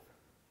generation.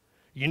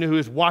 You know who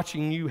is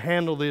watching you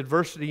handle the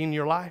adversity in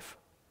your life?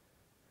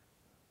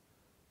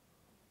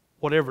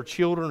 whatever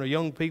children or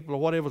young people or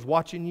whatever's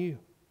watching you.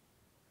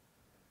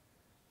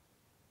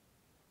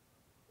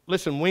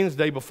 Listen,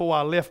 Wednesday before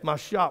I left my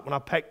shop, when I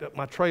packed up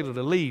my trailer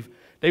to leave,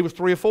 there was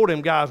 3 or 4 of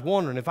them guys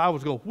wondering if I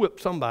was going to whip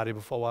somebody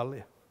before I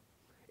left.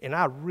 And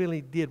I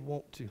really did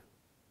want to.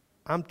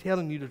 I'm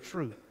telling you the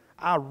truth.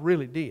 I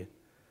really did.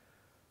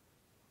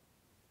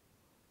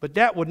 But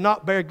that would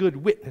not bear good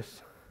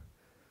witness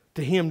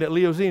to him that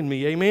lives in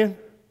me. Amen?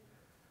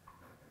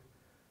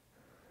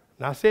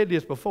 And I said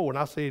this before, and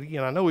I'll say it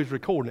again. I know he's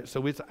recording it,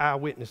 so it's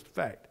eyewitness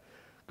fact.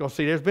 Because,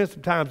 see, there's been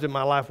some times in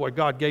my life where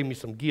God gave me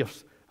some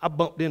gifts. I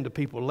bumped into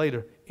people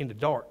later in the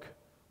dark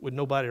with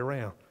nobody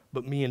around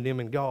but me and them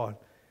and God.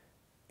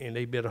 And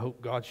they better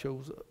hope God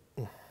shows up.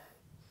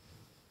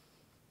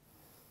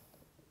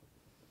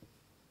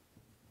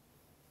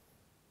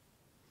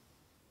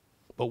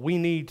 But we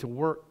need to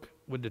work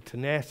with the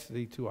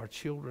tenacity to our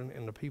children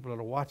and the people that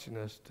are watching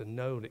us to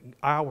know that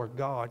our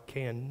God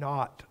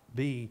cannot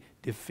be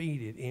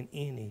defeated in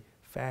any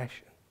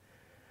fashion.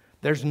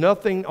 There's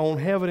nothing on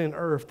heaven and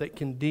earth that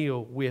can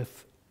deal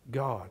with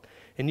God.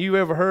 And you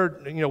ever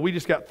heard, we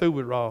just got through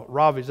with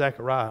Ravi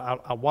Zachariah.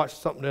 I watched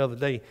something the other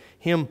day,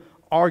 him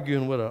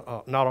arguing with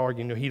not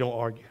arguing, he don't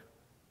argue.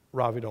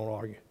 Ravi don't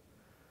argue.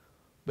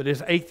 But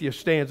this atheist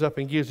stands up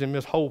and gives him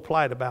this whole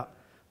plight about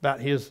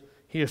his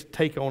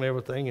take on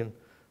everything, and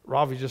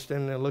Ravi's just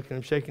standing there looking at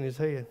him, shaking his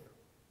head.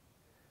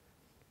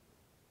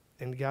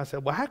 And the guy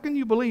said, well, how can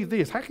you believe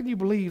this? How can you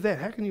believe that?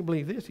 How can you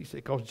believe this? He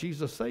said, because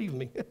Jesus saved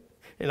me.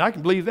 And I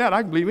can believe that.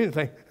 I can believe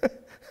anything.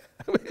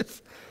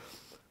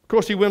 Of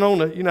course, he went on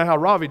to, you know how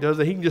Ravi does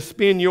it. He can just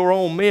spin your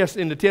own mess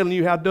into telling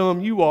you how dumb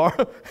you are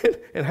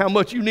and how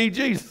much you need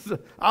Jesus.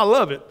 I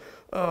love it.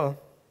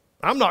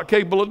 I'm not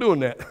capable of doing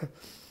that.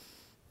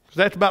 Because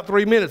after about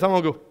 3 minutes, I'm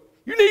going to go,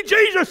 you need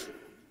Jesus.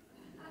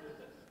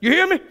 You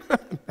hear me?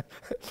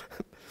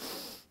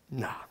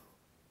 Nah.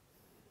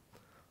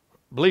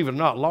 Believe it or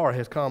not, Laura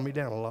has calmed me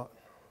down a lot.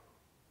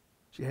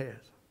 She has.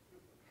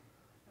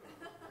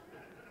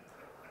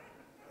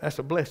 That's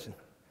a blessing.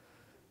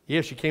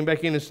 Yeah, she came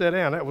back in and sat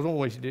down. That was the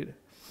only way she did it.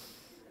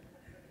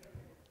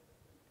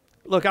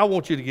 Look, I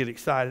want you to get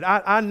excited.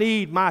 I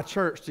need my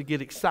church to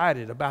get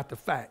excited about the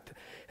fact.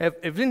 Have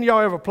any of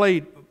y'all ever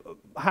played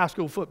high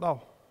school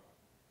football?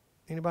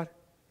 Anybody?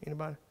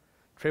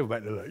 Trevor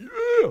back there like,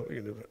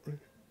 yeah.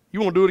 You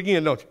want to do it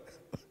again, don't you?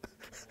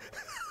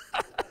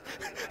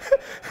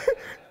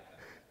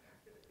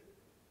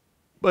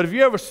 But have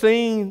you ever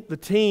seen the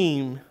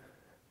team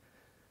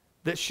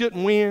that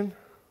shouldn't win,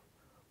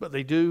 but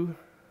they do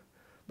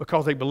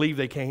because they believe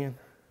they can?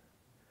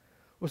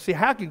 Well, see,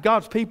 how can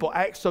God's people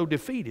act so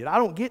defeated? I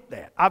don't get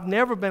that. I've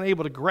never been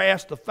able to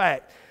grasp the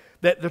fact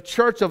that the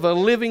church of a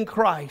living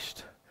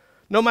Christ,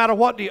 no matter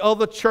what the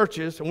other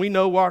churches, and we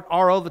know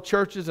our other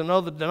churches and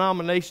other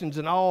denominations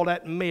and all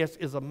that mess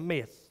is a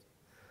mess.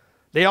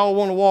 They all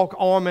want to walk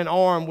arm in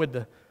arm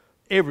with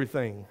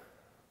everything.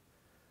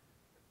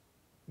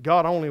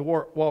 God only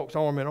walks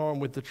arm in arm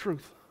with the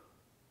truth.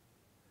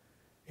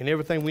 And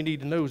everything we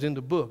need to know is in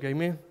the book.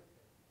 Amen?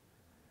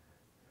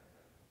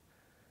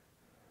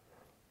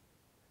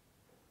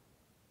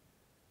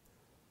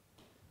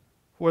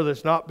 Whether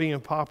it's not being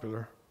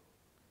popular,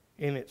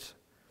 and it's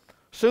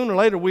sooner or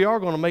later we are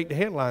going to make the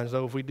headlines,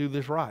 though, if we do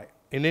this right.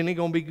 And then it's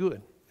going to be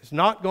good. It's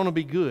not going to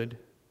be good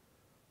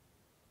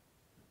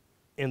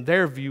in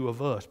their view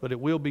of us, but it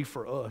will be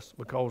for us,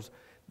 because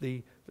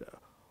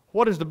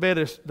what is the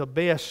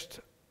best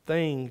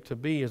thing to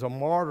be is a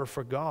martyr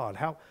for God.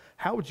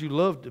 How would you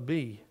love to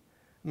be?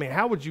 I mean,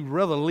 how would you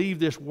rather leave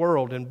this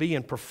world and be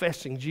in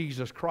professing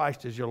Jesus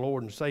Christ as your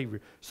Lord and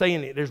Savior,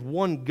 saying that there's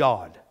one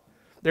God.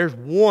 There's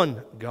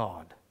one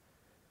God,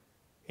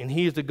 and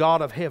He is the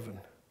God of heaven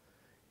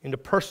in the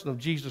person of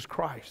Jesus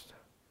Christ.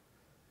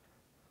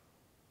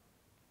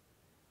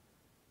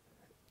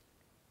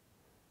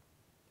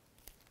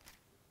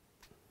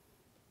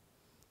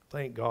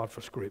 Thank God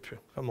for Scripture.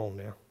 Come on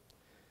now.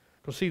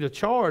 Because see, the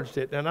charge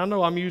that, and I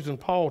know I'm using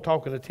Paul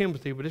talking to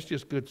Timothy, but it's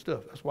just good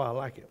stuff. That's why I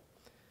like it.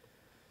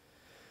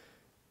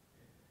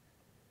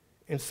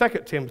 In 2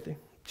 Timothy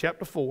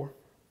chapter 4,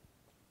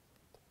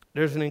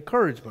 there's an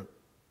encouragement.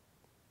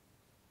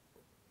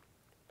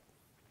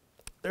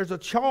 There's a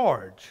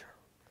charge.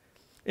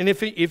 And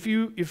if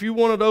you're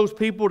one of those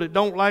people that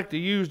don't like to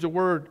use the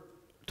word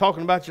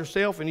talking about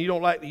yourself, and you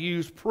don't like to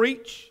use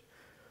preach,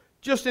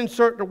 just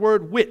insert the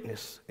word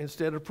witness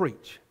instead of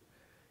preach.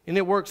 And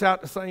it works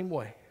out the same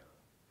way.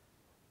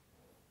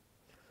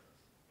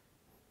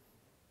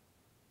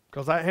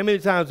 Because how many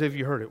times have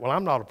you heard it? Well,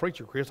 I'm not a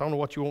preacher, Chris. I don't know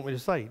what you want me to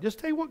say. Just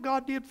tell you what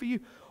God did for you.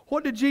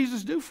 What did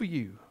Jesus do for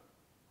you?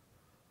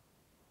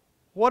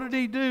 What did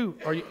He do?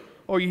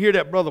 Or you hear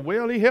that brother,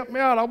 well, he helped me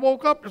out. I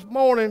woke up this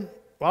morning.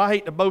 Well, I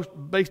hate to bust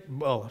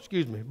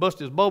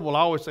his bubble. I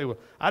always say, well,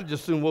 I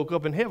just soon woke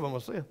up in heaven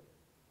myself.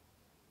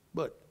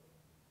 But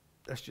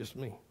that's just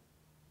me.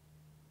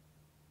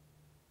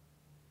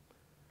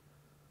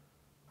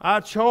 I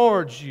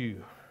charge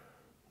you,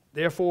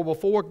 therefore,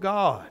 before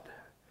God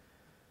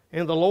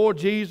and the Lord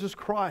Jesus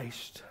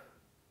Christ,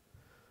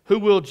 who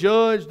will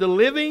judge the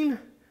living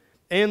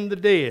and the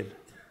dead.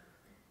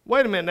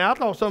 Wait a minute now, I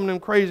thought some of them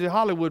crazy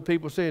Hollywood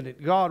people said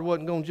that God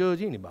wasn't going to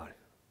judge anybody,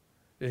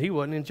 that he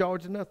wasn't in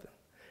charge of nothing.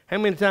 How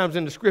many times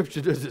in the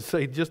scripture does it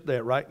say just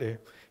that right there?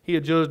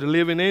 He'll judge the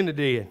living and the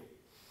dead.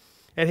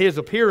 At his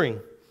appearing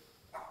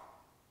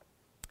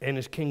and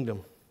his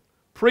kingdom.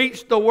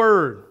 Preach the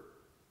word.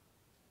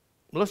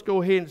 Let's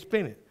go ahead and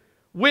spin it.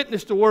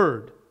 Witness the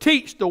word.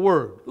 Teach the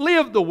word.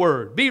 Live the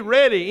word. Be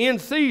ready in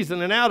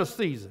season and out of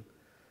season.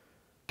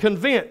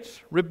 Convince,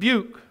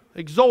 rebuke,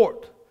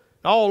 exhort,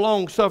 all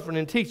long suffering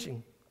and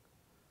teaching.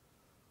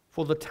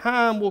 For the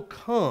time will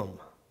come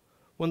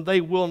when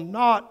they will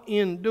not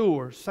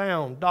endure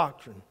sound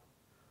doctrine,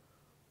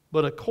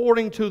 but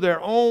according to their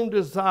own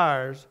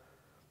desires,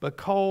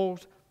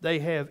 because they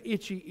have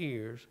itchy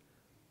ears,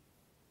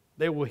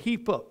 they will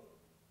heap up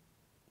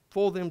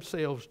for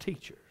themselves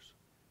teachers.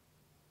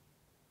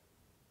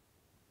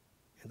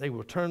 And they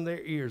will turn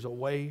their ears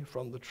away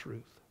from the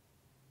truth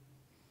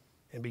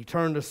and be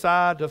turned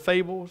aside to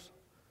fables.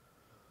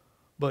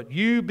 But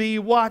you be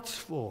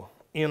watchful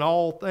in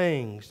all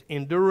things,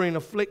 enduring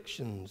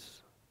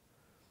afflictions.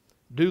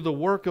 Do the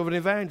work of an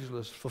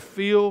evangelist.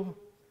 Fulfill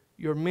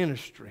your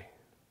ministry.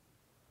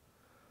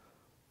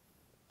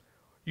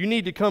 You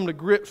need to come to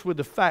grips with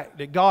the fact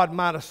that God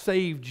might have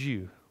saved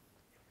you.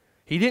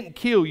 He didn't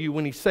kill you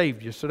when he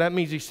saved you, so that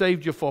means he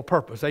saved you for a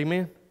purpose.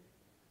 Amen?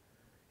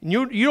 And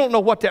you don't know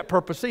what that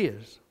purpose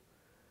is.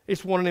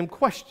 It's one of them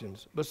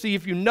questions. But see,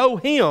 if you know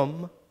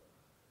him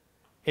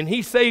and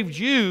he saved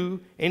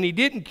you and he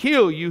didn't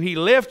kill you, he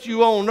left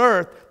you on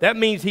earth, that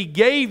means he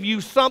gave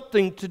you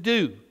something to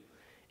do.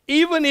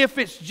 Even if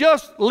it's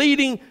just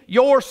leading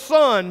your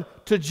son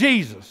to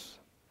Jesus.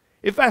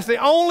 If that's the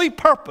only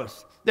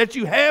purpose that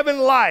you have in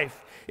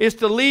life is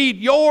to lead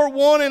your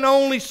one and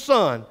only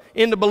son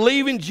into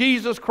believing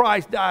Jesus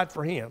Christ died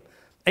for him.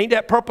 Ain't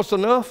that purpose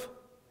enough?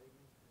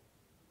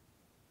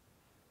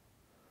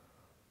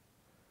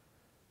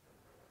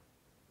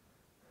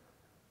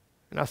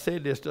 And I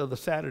said this the other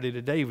Saturday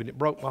to David. It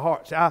broke my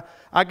heart. See,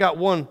 I got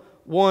one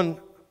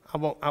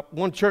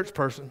church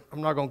person.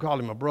 I'm not going to call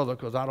him a brother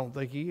because I don't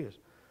think he is.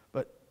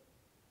 But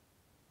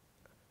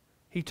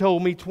he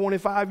told me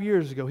 25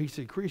 years ago, he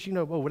said, Chris, you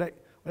know, with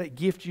that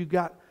gift you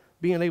got,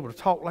 being able to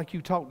talk like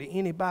you talk to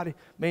anybody,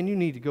 man, you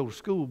need to go to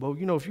school, Bo.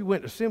 You know, if you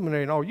went to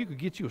seminary and all, you could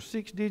get you a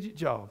 6-digit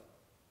job.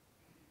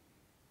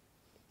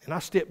 And I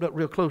stepped up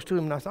real close to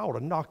him and I said, I ought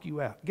to knock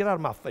you out. Get out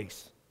of my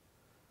face.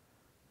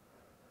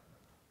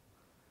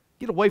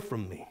 Get away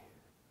from me.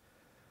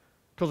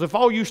 Because if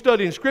all you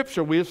study in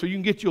Scripture with, so you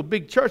can get you a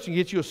big church and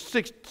get you a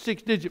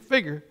six-digit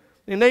figure,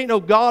 then there ain't no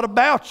God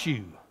about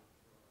you.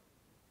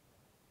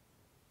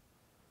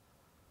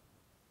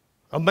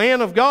 A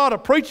man of God, a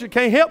preacher,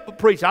 can't help but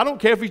preach. I don't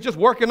care if he's just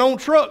working on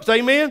trucks,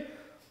 amen?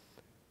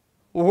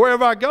 Or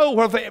wherever I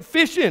go,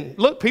 fishing.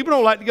 Look, people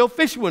don't like to go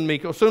fishing with me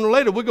because sooner or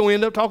later we're going to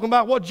end up talking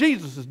about what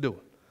Jesus is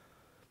doing.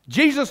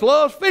 Jesus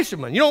loves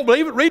fishermen. You don't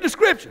believe it? Read the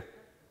Scripture.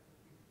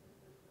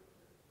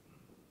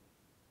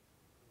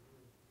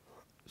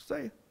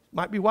 Say it.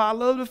 Might be why I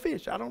love to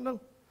fish. I don't know.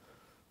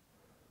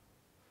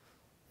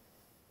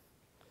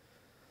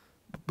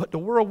 But the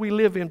world we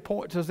live in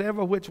points us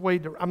every which way.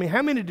 I mean,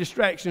 how many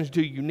distractions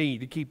do you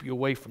need to keep you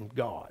away from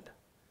God?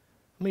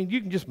 I mean,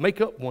 you can just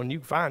make up one. You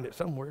can find it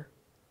somewhere.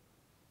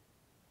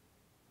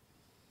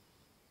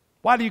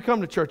 Why do you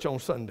come to church on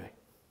Sunday?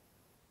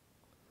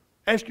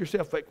 Ask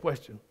yourself that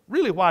question.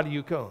 Really, why do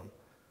you come?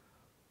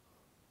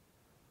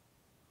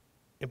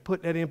 And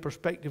put that in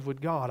perspective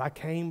with God. I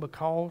came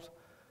because,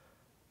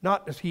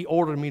 not as he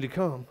ordered me to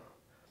come,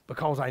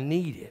 because I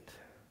need it.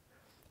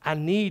 I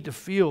need to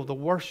feel the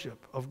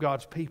worship of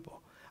God's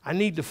people. I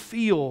need to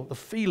feel the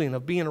feeling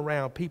of being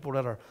around people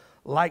that are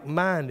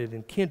like-minded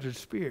and kindred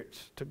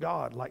spirits to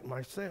God like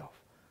myself.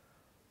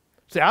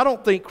 See, I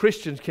don't think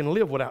Christians can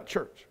live without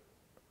church.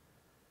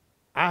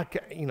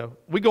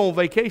 We go on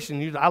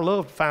vacation. I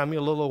love to find me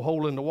a little old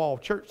hole-in-the-wall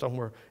church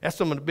somewhere. That's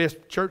some of the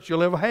best church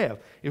you'll ever have.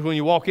 Is when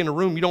you walk in a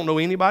room, you don't know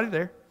anybody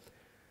there.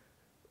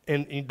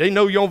 And they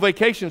know you're on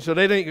vacation, so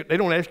they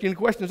don't ask you any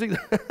questions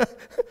either.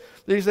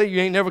 They say you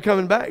ain't never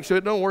coming back, so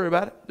don't worry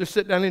about it. Just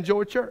sit down and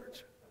enjoy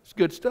church. It's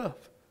good stuff.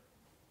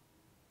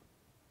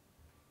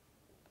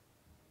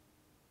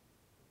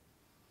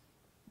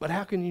 But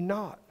how can you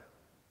not?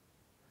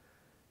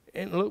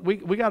 And look, we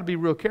got to be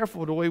real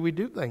careful the way we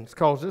do things.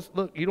 Because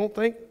you don't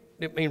think,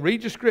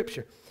 read your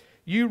Scripture.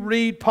 You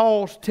read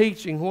Paul's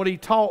teaching, what he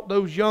taught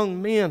those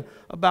young men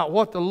about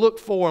what to look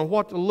for and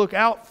what to look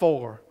out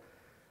for.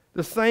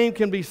 The same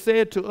can be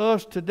said to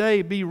us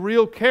today. Be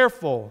real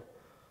careful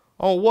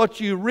on what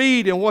you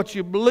read and what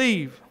you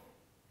believe.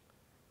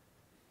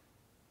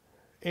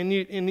 And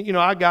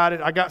I got it.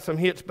 I got some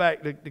hits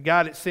back. The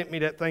guy that sent me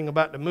that thing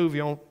about the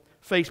movie on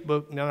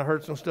Facebook, and then I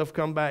heard some stuff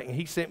come back, and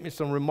he sent me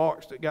some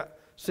remarks that got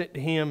sent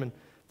to him and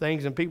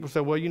things, and people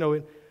said, well,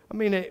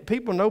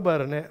 people know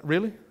better than that.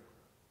 Really?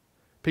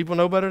 People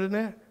know better than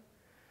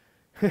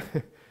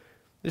that?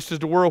 This is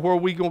the world where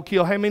we going to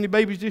kill how many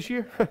babies this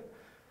year?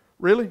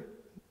 Really?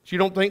 So you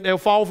don't think they'll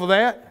fall for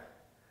that?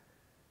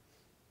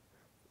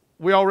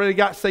 We already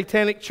got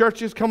satanic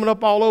churches coming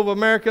up all over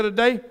America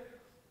today.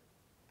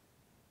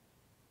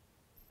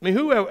 I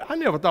mean, I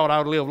never thought I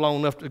would live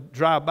long enough to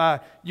drive by.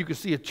 You could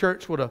see a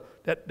church with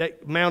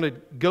that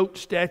mounted goat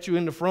statue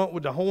in the front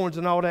with the horns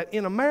and all that.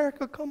 In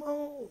America, come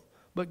on.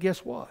 But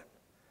guess what?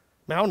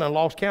 Man, I done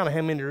lost count of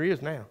how many there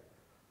is now.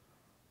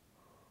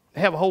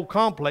 They have a whole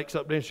complex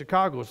up there in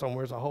Chicago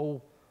somewhere. It's a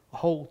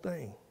whole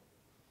thing.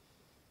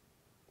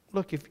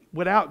 Look,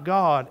 without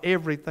God,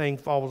 everything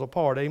falls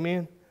apart.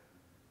 Amen?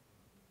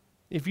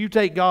 If you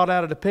take God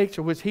out of the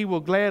picture, which he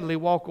will gladly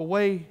walk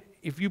away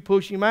if you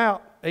push him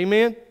out.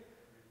 Amen?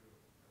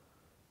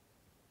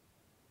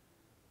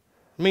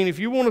 I mean, if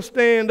you want to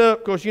stand up,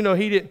 because, you know,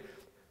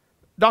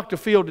 Dr.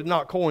 Phil did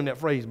not coin that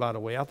phrase, by the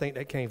way. I think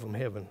that came from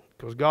heaven.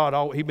 Because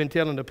God, he's been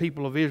telling the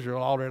people of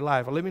Israel all their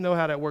life. Well, let me know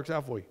how that works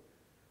out for you.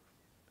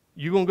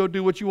 You're going to go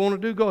do what you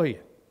want to do? Go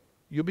ahead.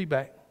 You'll be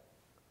back.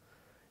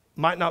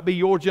 Might not be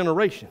your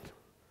generation,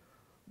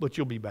 but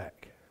you'll be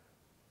back.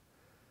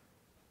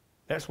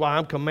 That's why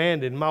I'm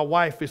commanded, my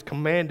wife is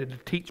commanded to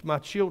teach my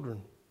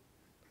children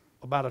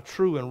about a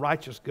true and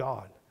righteous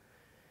God.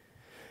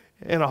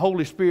 And a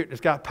Holy Spirit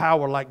that's got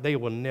power like they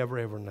will never,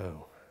 ever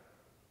know.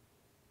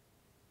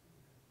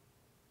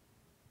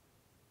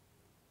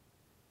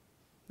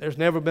 There's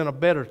never been a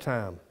better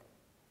time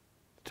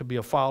to be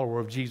a follower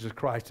of Jesus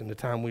Christ than the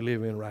time we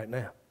live in right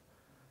now.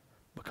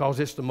 Because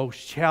it's the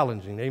most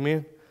challenging.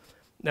 Amen?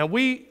 Now,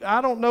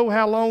 I don't know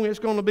how long it's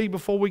going to be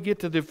before we get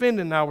to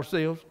defending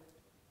ourselves.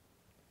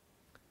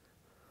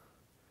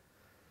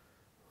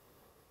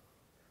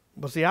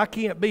 But see, I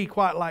can't be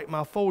quite like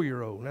my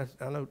 4-year-old.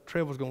 I know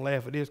Trevor's going to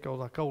laugh at this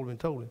because I told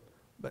him.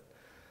 But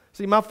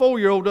see, my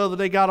 4-year-old the other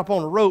day got up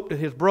on a rope that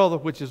his brother,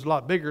 which is a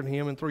lot bigger than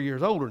him and 3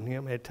 years older than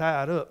him, had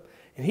tied up.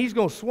 And he's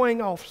going to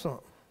swing off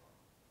something.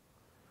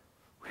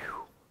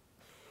 Whew.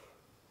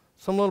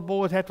 Some little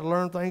boys have to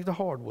learn things the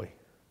hard way.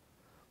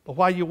 But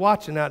while you're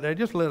watching out there,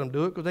 just let them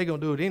do it because they're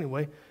going to do it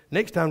anyway.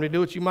 Next time they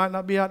do it, you might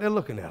not be out there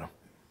looking at them.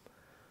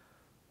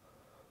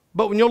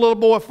 But when your little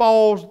boy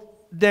falls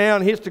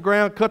down, hits the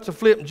ground, cuts a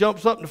flip, and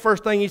jumps up, and the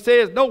first thing he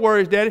says, "No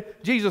worries, Daddy.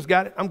 Jesus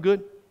got it. I'm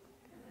good."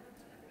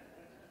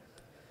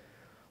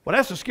 Well,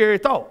 that's a scary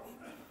thought.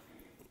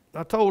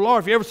 I told Laura,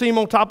 if you ever see him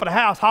on top of the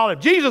house, holler,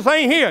 "Jesus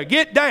ain't here.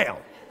 Get down."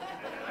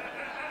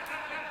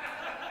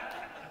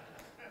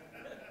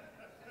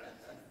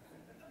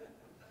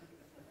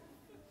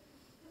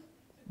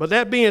 But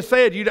that being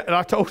said,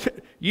 I told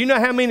you know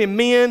how many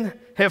men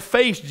have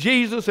faced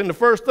Jesus, and the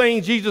first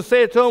thing Jesus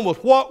said to them was,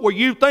 "What were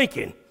you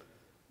thinking?"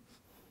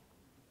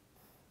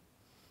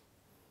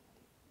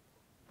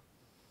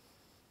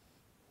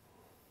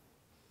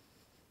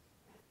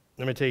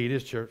 Let me tell you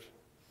this, church.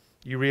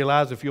 You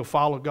realize if you'll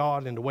follow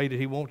God in the way that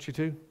he wants you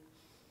to,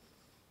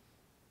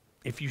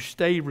 if you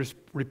stay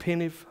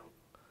repentive,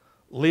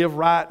 live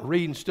right,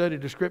 read and study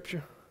the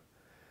Scripture,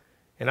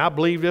 and I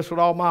believe this with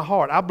all my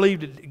heart. I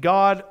believe that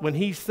God, when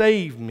he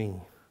saved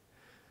me,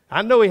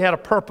 I know he had a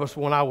purpose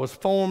when I was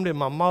formed in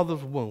my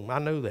mother's womb. I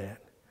know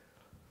that.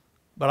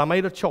 But I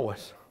made a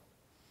choice.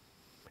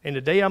 And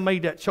the day I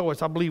made that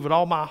choice, I believe with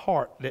all my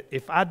heart that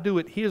if I do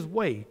it his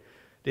way,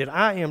 that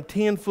I am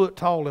 10 foot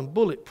tall and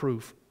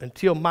bulletproof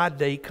until my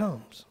day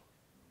comes.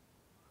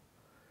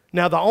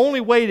 Now, the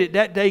only way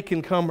that day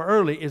can come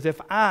early is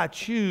if I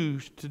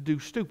choose to do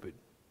stupid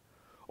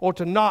or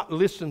to not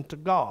listen to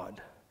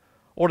God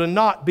or to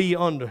not be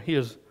under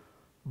his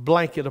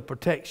blanket of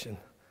protection,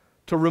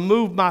 to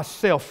remove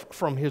myself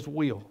from his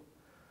will.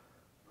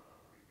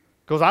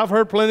 Because I've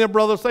heard plenty of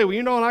brothers say, "Well,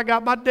 you know, and I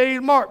got my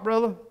days marked,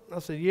 brother." I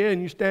said, "Yeah,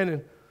 and you're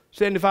standing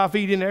 75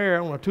 feet in the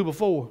air on a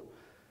 2x4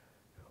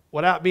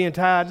 without being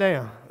tied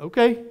down."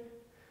 Okay.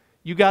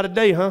 You got a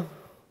day, huh?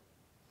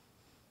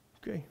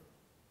 Okay.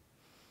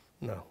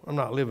 No, I'm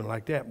not living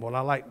like that, but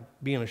I like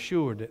being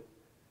assured that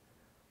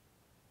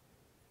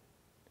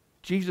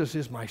Jesus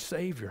is my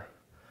Savior.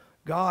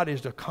 God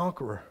is the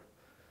conqueror.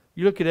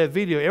 You look at that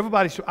video,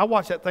 I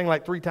watch that thing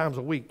like 3 times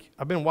a week.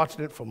 I've been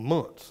watching it for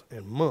months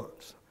and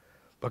months.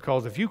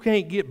 Because if you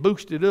can't get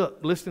boosted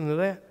up listening to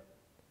that,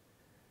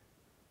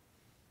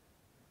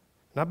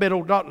 and I bet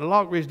old Dr.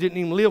 Lockridge didn't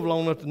even live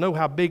long enough to know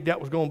how big that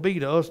was going to be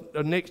to us,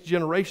 the next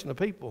generation of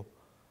people.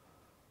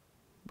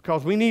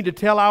 Because we need to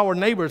tell our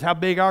neighbors how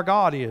big our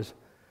God is.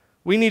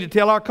 We need to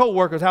tell our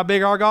co-workers how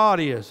big our God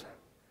is.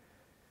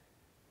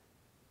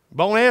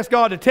 Don't ask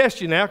God to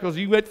test you now, because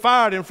you get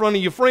fired in front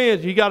of your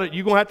friends. You're going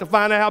to have to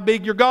find out how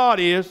big your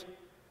God is.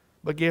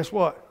 But guess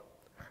what?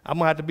 I'm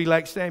going to have to be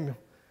like Samuel.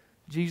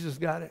 Jesus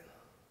got it.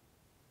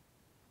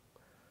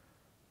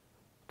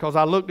 Because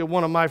I looked at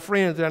one of my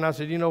friends there and I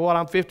said, "You know what?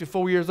 I'm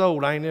 54 years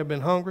old. I ain't never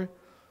been hungry,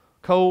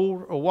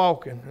 cold, or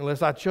walking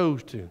unless I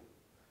chose to.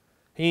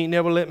 He ain't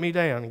never let me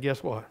down." And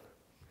guess what?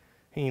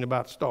 He ain't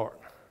about to start.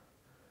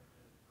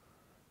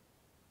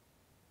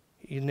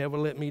 He's never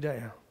let me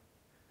down.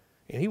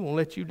 And he won't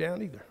let you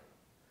down either.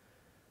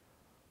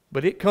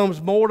 But it comes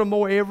more and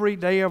more every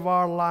day of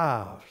our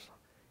lives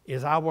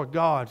is our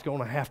God's going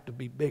to have to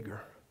be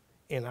bigger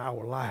in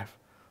our life.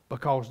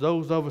 Because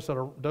those of us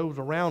those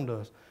around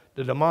us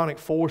the demonic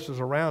forces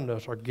around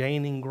us are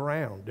gaining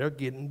ground. They're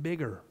getting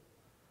bigger.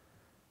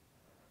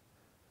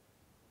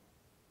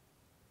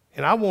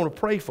 And I want to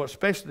pray for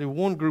especially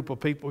one group of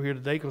people here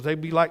today, because they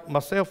be like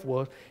myself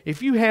was.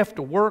 If you have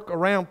to work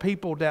around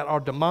people that are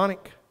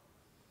demonic,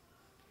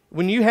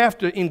 when you have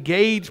to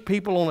engage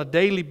people on a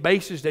daily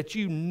basis that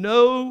you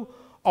know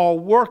are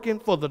working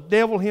for the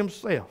devil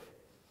himself.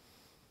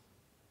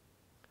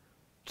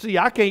 See,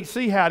 I can't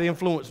see how it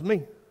influenced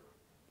me,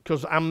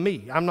 because I'm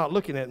me. I'm not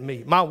looking at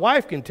me. My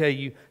wife can tell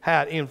you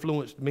how it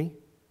influenced me,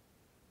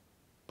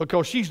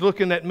 because she's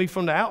looking at me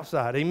from the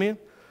outside. Amen?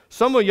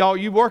 Some of y'all,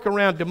 you work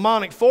around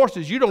demonic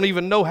forces, you don't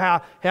even know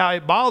how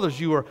it bothers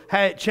you or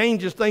how it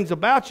changes things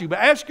about you. But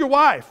ask your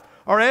wife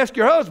or ask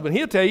your husband.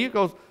 He'll tell you,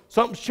 because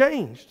something's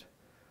changed.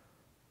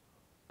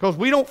 Because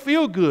we don't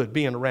feel good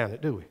being around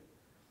it, do we?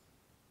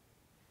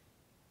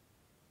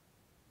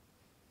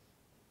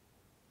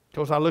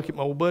 Because I look at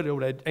my old buddy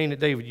over there, ain't it,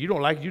 David? You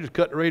don't like it, you just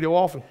cut the radio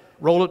off and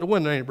roll it the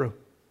window, ain't it, bro?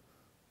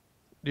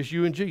 Just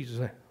you and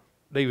Jesus.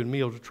 David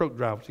Mills, a truck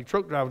driver. See,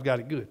 truck drivers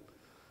got it good.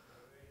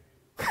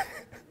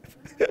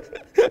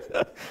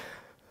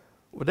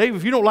 Well, Dave,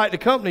 if you don't like the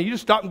company, you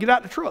just stop and get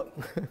out the truck.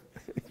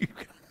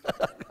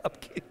 I'm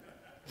kidding.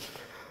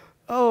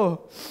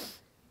 Oh,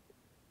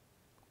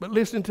 but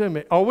listen to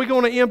me. Are we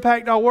going to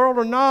impact our world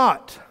or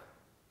not?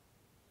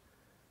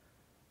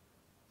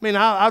 I mean,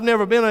 I've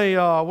never been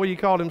a, what do you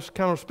call them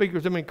kind of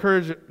speakers, them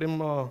encourage them,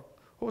 what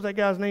was that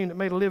guy's name that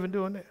made a living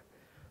doing that?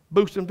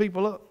 Boosting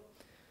people up.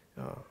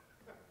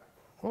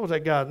 What was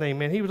that guy's name,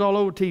 man? He was all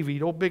over TV,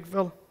 the old big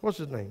fella. What's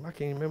his name? I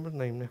can't remember his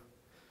name now.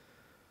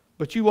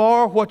 But you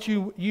are what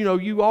you know,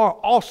 you are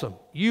awesome.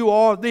 You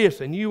are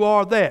this and you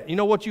are that. You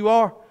know what you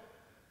are?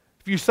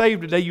 If you're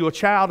saved today, you're a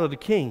child of the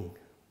King.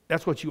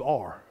 That's what you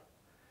are.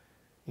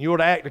 You ought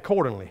to act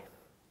accordingly.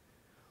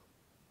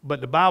 But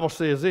the Bible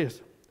says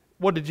this.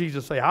 What did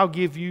Jesus say? I'll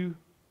give you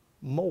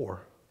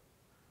more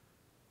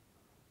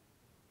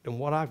than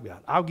what I've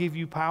got. I'll give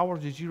you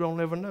powers that you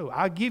don't ever know.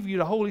 I'll give you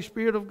the Holy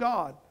Spirit of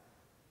God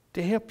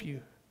to help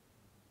you.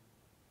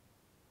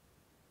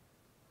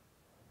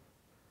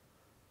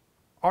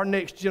 Our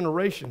next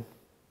generation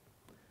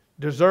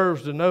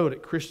deserves to know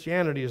that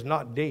Christianity is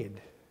not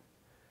dead,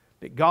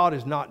 that God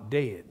is not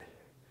dead.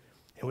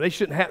 And they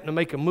shouldn't happen to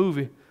make a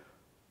movie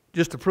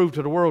just to prove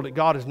to the world that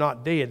God is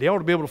not dead. They ought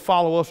to be able to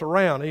follow us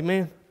around,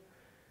 amen?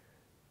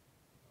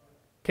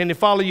 Can they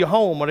follow you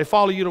home, or they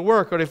follow you to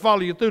work, or they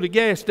follow you through the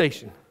gas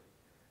station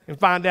and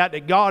find out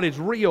that God is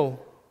real?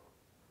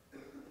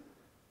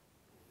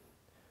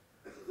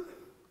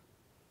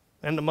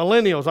 And the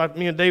millennials,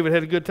 me and David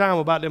had a good time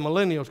about the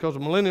millennials, because the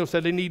millennials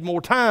said they need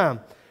more time.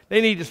 They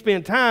need to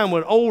spend time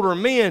with older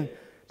men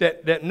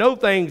that know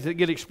things, that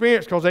get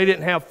experience, because they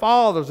didn't have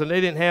fathers and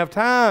they didn't have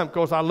time.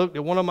 Because I looked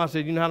at one of them, I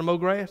said, you know how to mow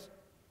grass?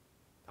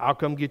 I'll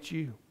come get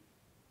you.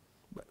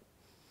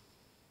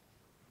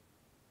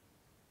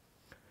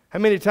 How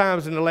many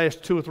times in the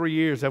last 2 or 3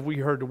 years have we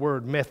heard the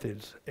word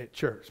methods at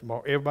church?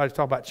 Everybody's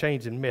talking about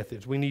changing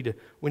methods. We need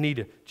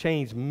to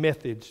change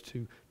methods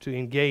to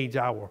engage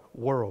our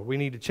world. We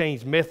need to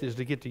change methods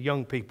to get the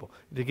young people,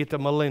 to get the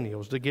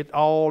millennials, to get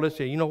all this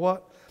here. You know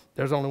what?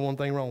 There's only one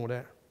thing wrong with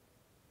that.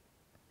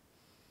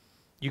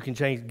 You can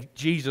change.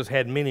 Jesus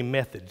had many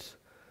methods,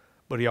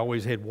 but he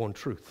always had one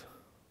truth.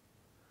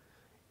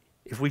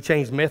 If we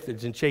change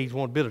methods and change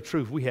one bit of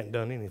truth, we hadn't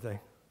done anything.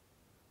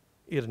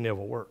 It'll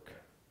never work.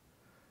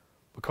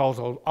 Because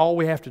all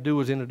we have to do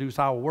is introduce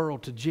our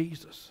world to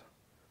Jesus.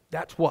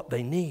 That's what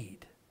they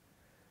need.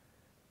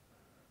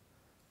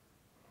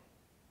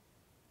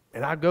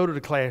 And I go to the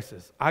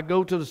classes. I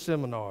go to the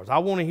seminars. I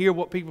want to hear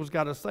what people's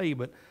got to say,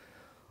 but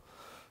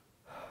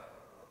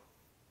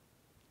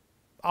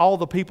all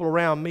the people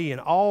around me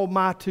and all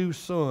my 2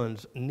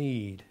 sons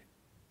need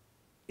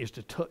is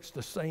to touch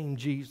the same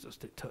Jesus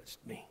that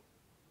touched me.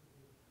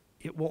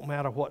 It won't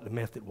matter what the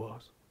method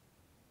was.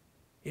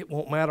 It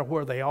won't matter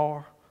where they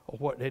are or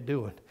what they're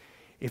doing.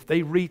 If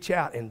they reach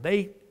out and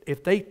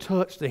if they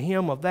touch the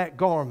hem of that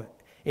garment,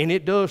 and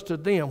it does to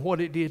them what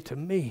it did to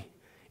me,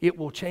 it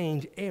will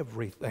change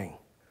everything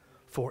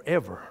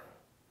forever.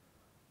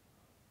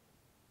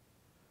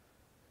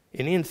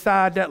 And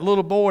inside that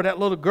little boy, that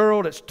little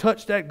girl that's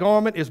touched that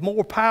garment is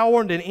more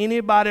power than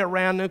anybody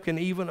around them can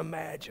even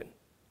imagine.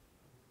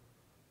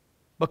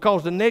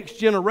 Because the next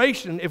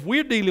generation, if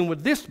we're dealing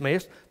with this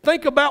mess,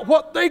 think about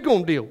what they're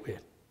going to deal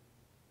with.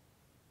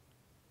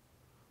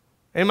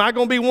 Am I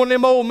going to be one of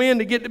them old men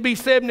that get to be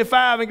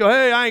 75 and go,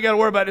 hey, I ain't got to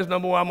worry about this no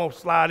more. I'm going to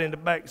slide in the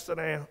back and sit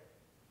down.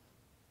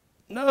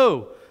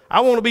 No.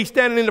 I want to be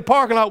standing in the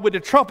parking lot with the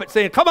trumpet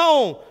saying, come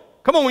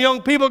on,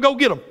 young people, go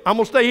get them. I'm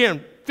going to stay here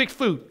and fix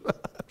food.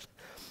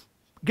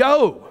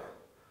 Go.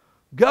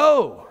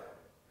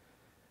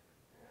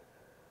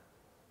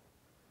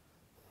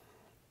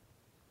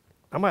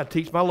 I'm going to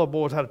teach my little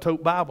boys how to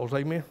tote Bibles,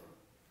 amen.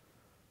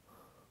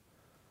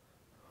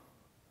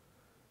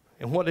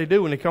 And what they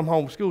do when they come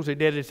home from school, say,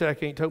 Daddy, they said I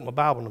can't tote my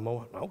Bible no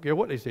more. I don't care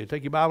what they say.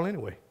 Take your Bible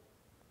anyway.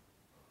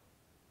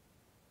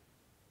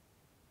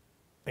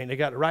 Ain't they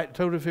got the right to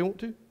tote it if they want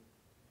to?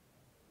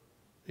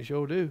 You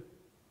sure do.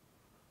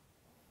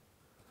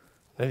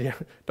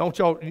 Don't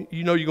y'all,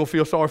 you know you're going to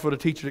feel sorry for the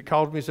teacher that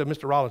called me and said,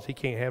 Mr. Rollins, he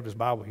can't have his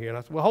Bible here. And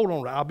I said, well, hold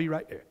on, I'll be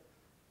right there.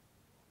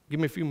 Give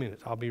me a few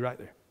minutes. I'll be right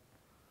there.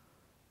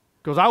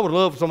 Because I would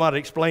love for somebody to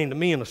explain to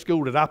me in the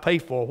school that I pay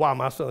for why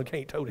my son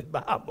can't tote his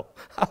Bible.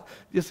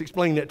 Just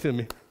explain that to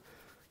me.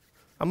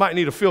 I might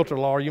need a filter,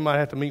 Laura. You might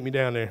have to meet me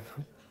down there.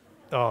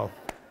 Kind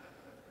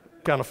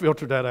of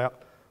filter that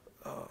out.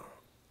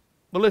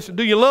 But listen,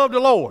 do you love the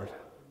Lord?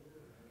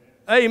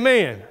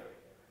 Amen.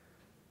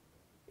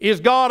 Is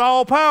God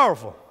all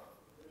powerful?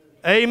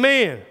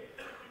 Amen.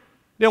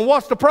 Then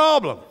what's the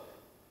problem?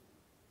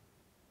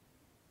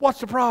 What's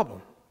the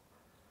problem?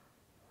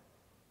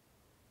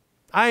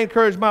 I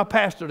encourage my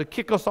pastor to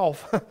kick us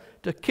off,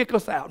 to kick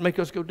us out, make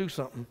us go do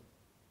something.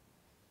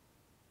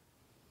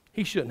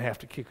 He shouldn't have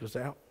to kick us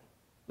out.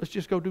 Let's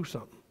just go do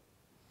something.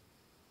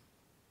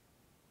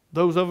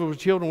 Those of us with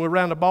children, we're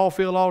around the ball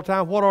field all the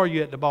time. What are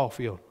you at the ball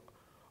field?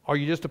 Are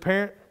you just a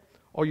parent?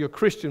 Or are you a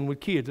Christian with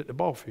kids at the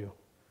ball field?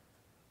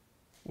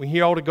 When you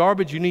hear all the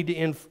garbage, you need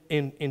to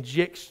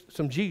inject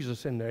some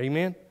Jesus in there.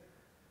 Amen?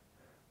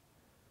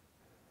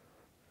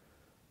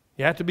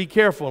 You have to be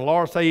careful. And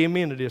Laura say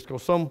amen to this,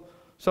 because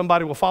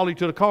somebody will follow you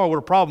to the car with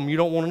a problem you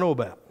don't want to know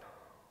about.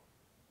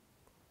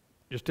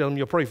 Just tell them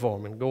you'll pray for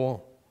them and go on.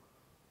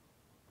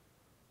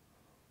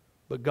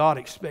 But God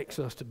expects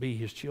us to be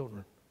His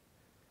children.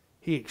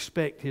 He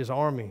expects His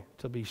army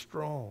to be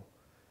strong.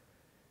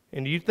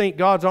 And do you think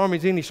God's army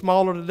is any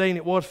smaller today than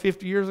it was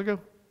 50 years ago?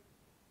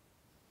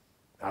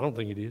 I don't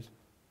think it is.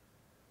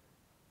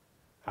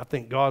 I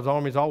think God's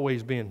army's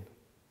always been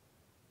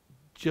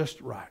just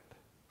right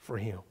for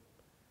Him.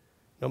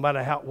 No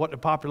matter what the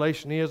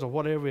population is or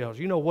whatever else.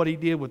 You know what He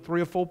did with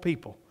 3 or 4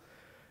 people.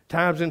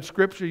 Times in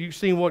Scripture you've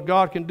seen what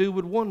God can do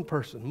with one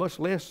person, much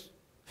less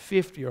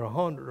 50 or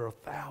 100 or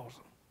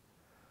 1,000.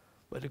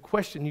 But the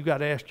question you got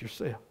to ask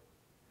yourself,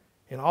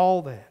 in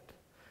all that,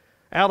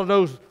 out of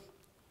those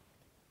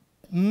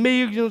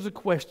millions of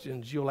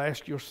questions you'll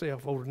ask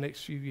yourself over the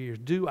next few years,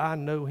 do I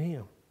know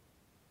Him?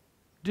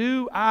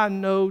 Do I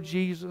know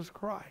Jesus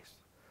Christ?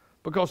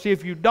 Because see,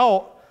 if you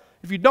don't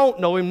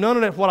know Him, none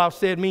of that what I've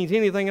said means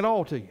anything at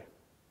all to you.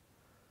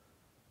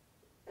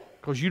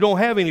 Because you don't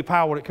have any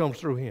power that comes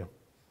through Him.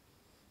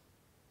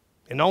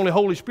 And the only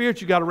Holy Spirit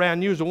you got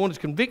around you is the one that's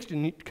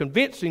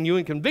convincing you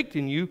and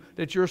convicting you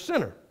that you're a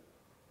sinner.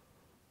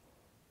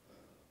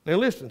 Now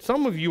listen,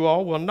 some of you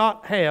all will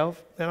not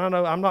have, and I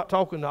know I'm not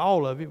talking to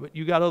all of you, but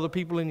you got other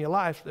people in your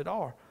life that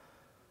are.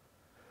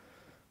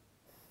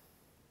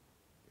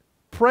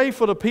 Pray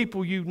for the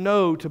people you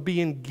know to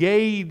be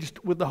engaged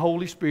with the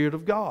Holy Spirit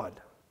of God.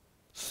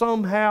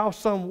 Somehow,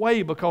 some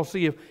way, because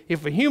see,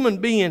 if a human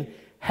being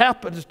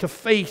happens to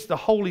face the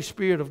Holy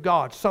Spirit of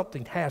God,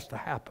 something has to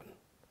happen.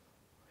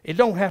 It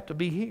don't have to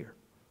be here.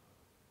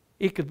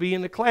 It could be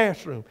in the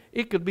classroom.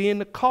 It could be in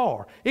the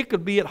car. It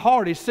could be at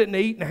Hardee's sitting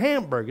there eating a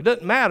hamburger. It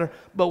doesn't matter.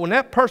 But when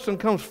that person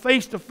comes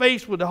face to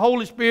face with the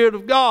Holy Spirit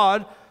of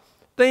God,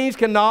 things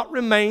cannot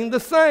remain the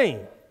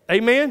same.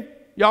 Amen?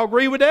 Y'all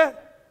agree with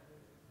that?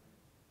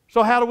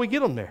 So how do we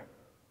get them there?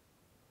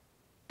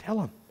 Tell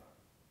them.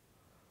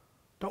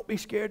 Don't be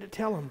scared to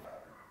tell them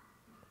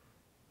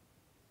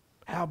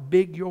how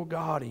big your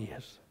God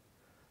is.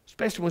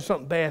 Especially when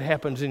something bad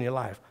happens in your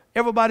life.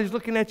 Everybody's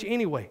looking at you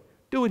anyway.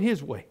 Do it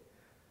His way.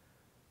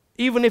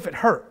 Even if it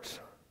hurts.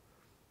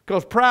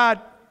 Because pride,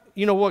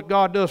 you know what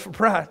God does for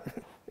pride?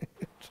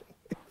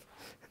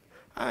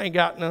 I ain't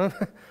got none.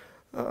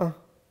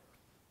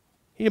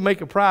 He'll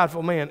make a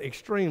prideful man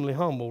extremely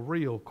humble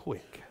real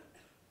quick.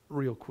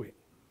 Real quick.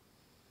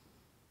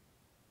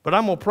 But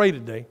I'm going to pray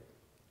today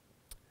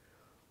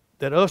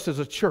that us as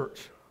a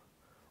church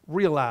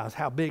realize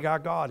how big our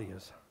God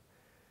is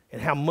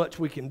and how much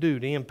we can do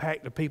to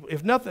impact the people.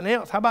 If nothing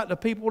else, how about the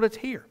people that's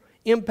here?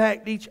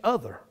 Impact each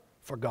other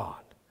for God.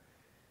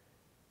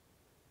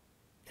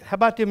 And how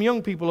about them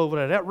young people over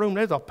there? That room,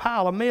 there's a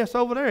pile of mess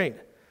over there, ain't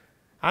it?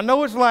 I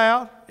know it's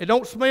loud. It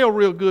don't smell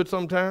real good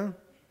sometimes.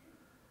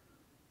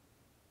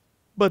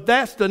 But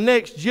that's the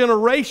next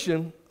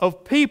generation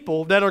of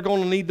people that are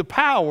going to need the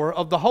power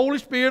of the Holy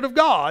Spirit of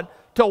God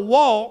to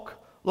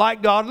walk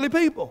like godly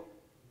people.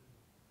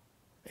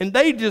 And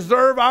they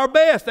deserve our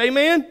best.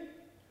 Amen?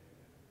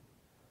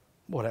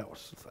 Boy, that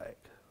was a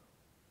fact.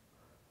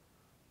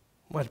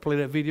 I might have to play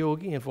that video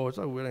again for us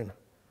over there.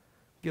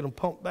 Get them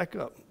pumped back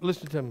up.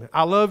 Listen to me.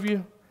 I love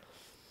you.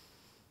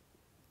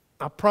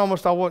 I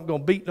promised I wasn't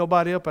going to beat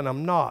nobody up, and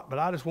I'm not. But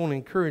I just want to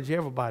encourage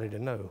everybody to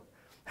know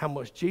how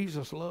much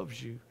Jesus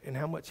loves you and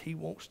how much He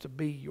wants to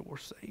be your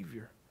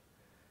Savior.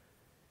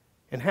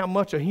 And how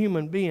much a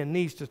human being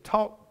needs to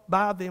talk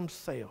by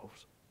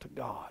themselves to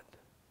God.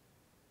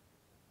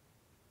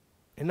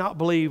 And not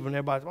believe when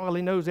everybody's, well,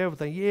 He knows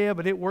everything. Yeah,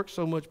 but it works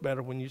so much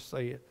better when you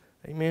say it.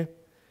 Amen?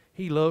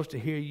 He loves to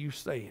hear you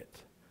say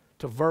it,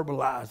 to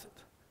verbalize it,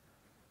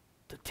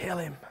 to tell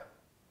Him.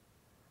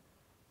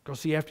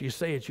 Because see, after you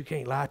say it, you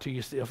can't lie to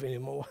yourself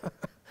anymore.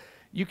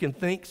 You can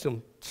think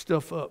some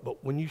stuff up,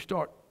 but when you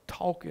start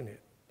talking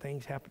it,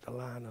 things happen to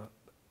line up.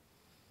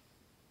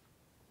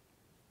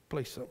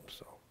 Play something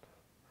soft.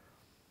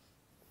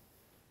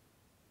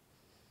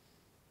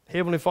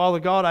 Heavenly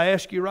Father God, I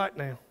ask you right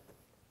now,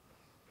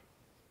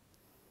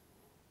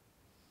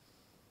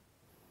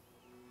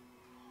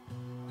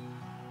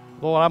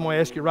 Lord, I'm going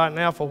to ask you right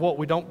now for what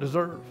we don't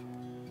deserve,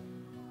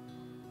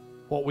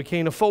 what we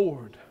can't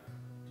afford.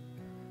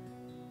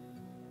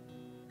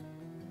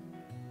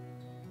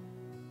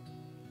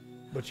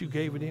 But you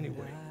gave it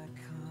anyway.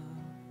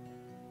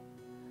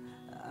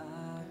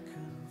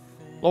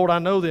 Lord, I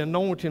know the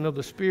anointing of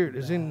the Spirit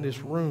is in this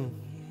room,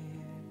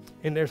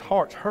 and there's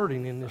hearts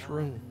hurting in this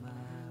room.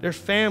 There's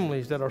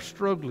families that are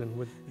struggling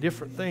with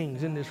different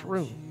things in this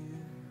room.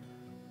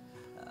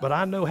 But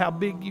I know how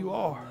big you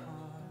are.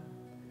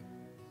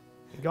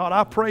 And God,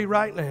 I pray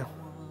right now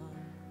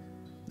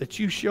that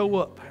you show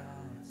up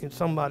in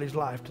somebody's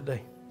life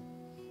today.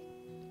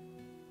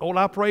 Lord,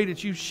 I pray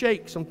that you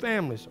shake some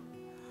families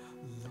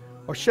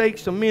or shake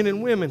some men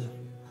and women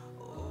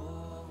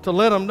to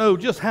let them know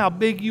just how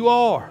big you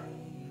are,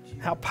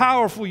 how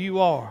powerful you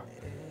are,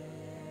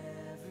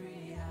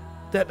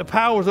 that the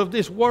powers of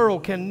this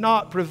world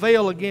cannot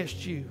prevail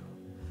against you.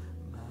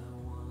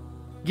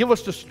 Give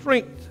us the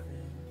strength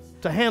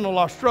to handle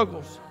our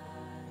struggles.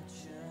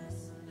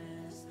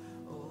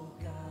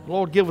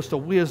 Lord, give us the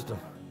wisdom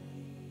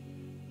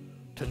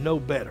to know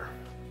better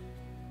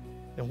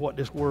than what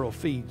this world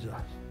feeds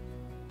us.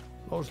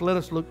 Lord, let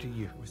us look to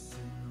you.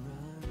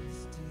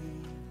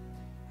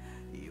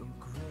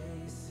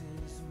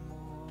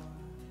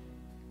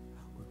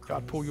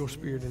 God, pour your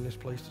Spirit in this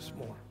place this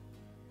morning.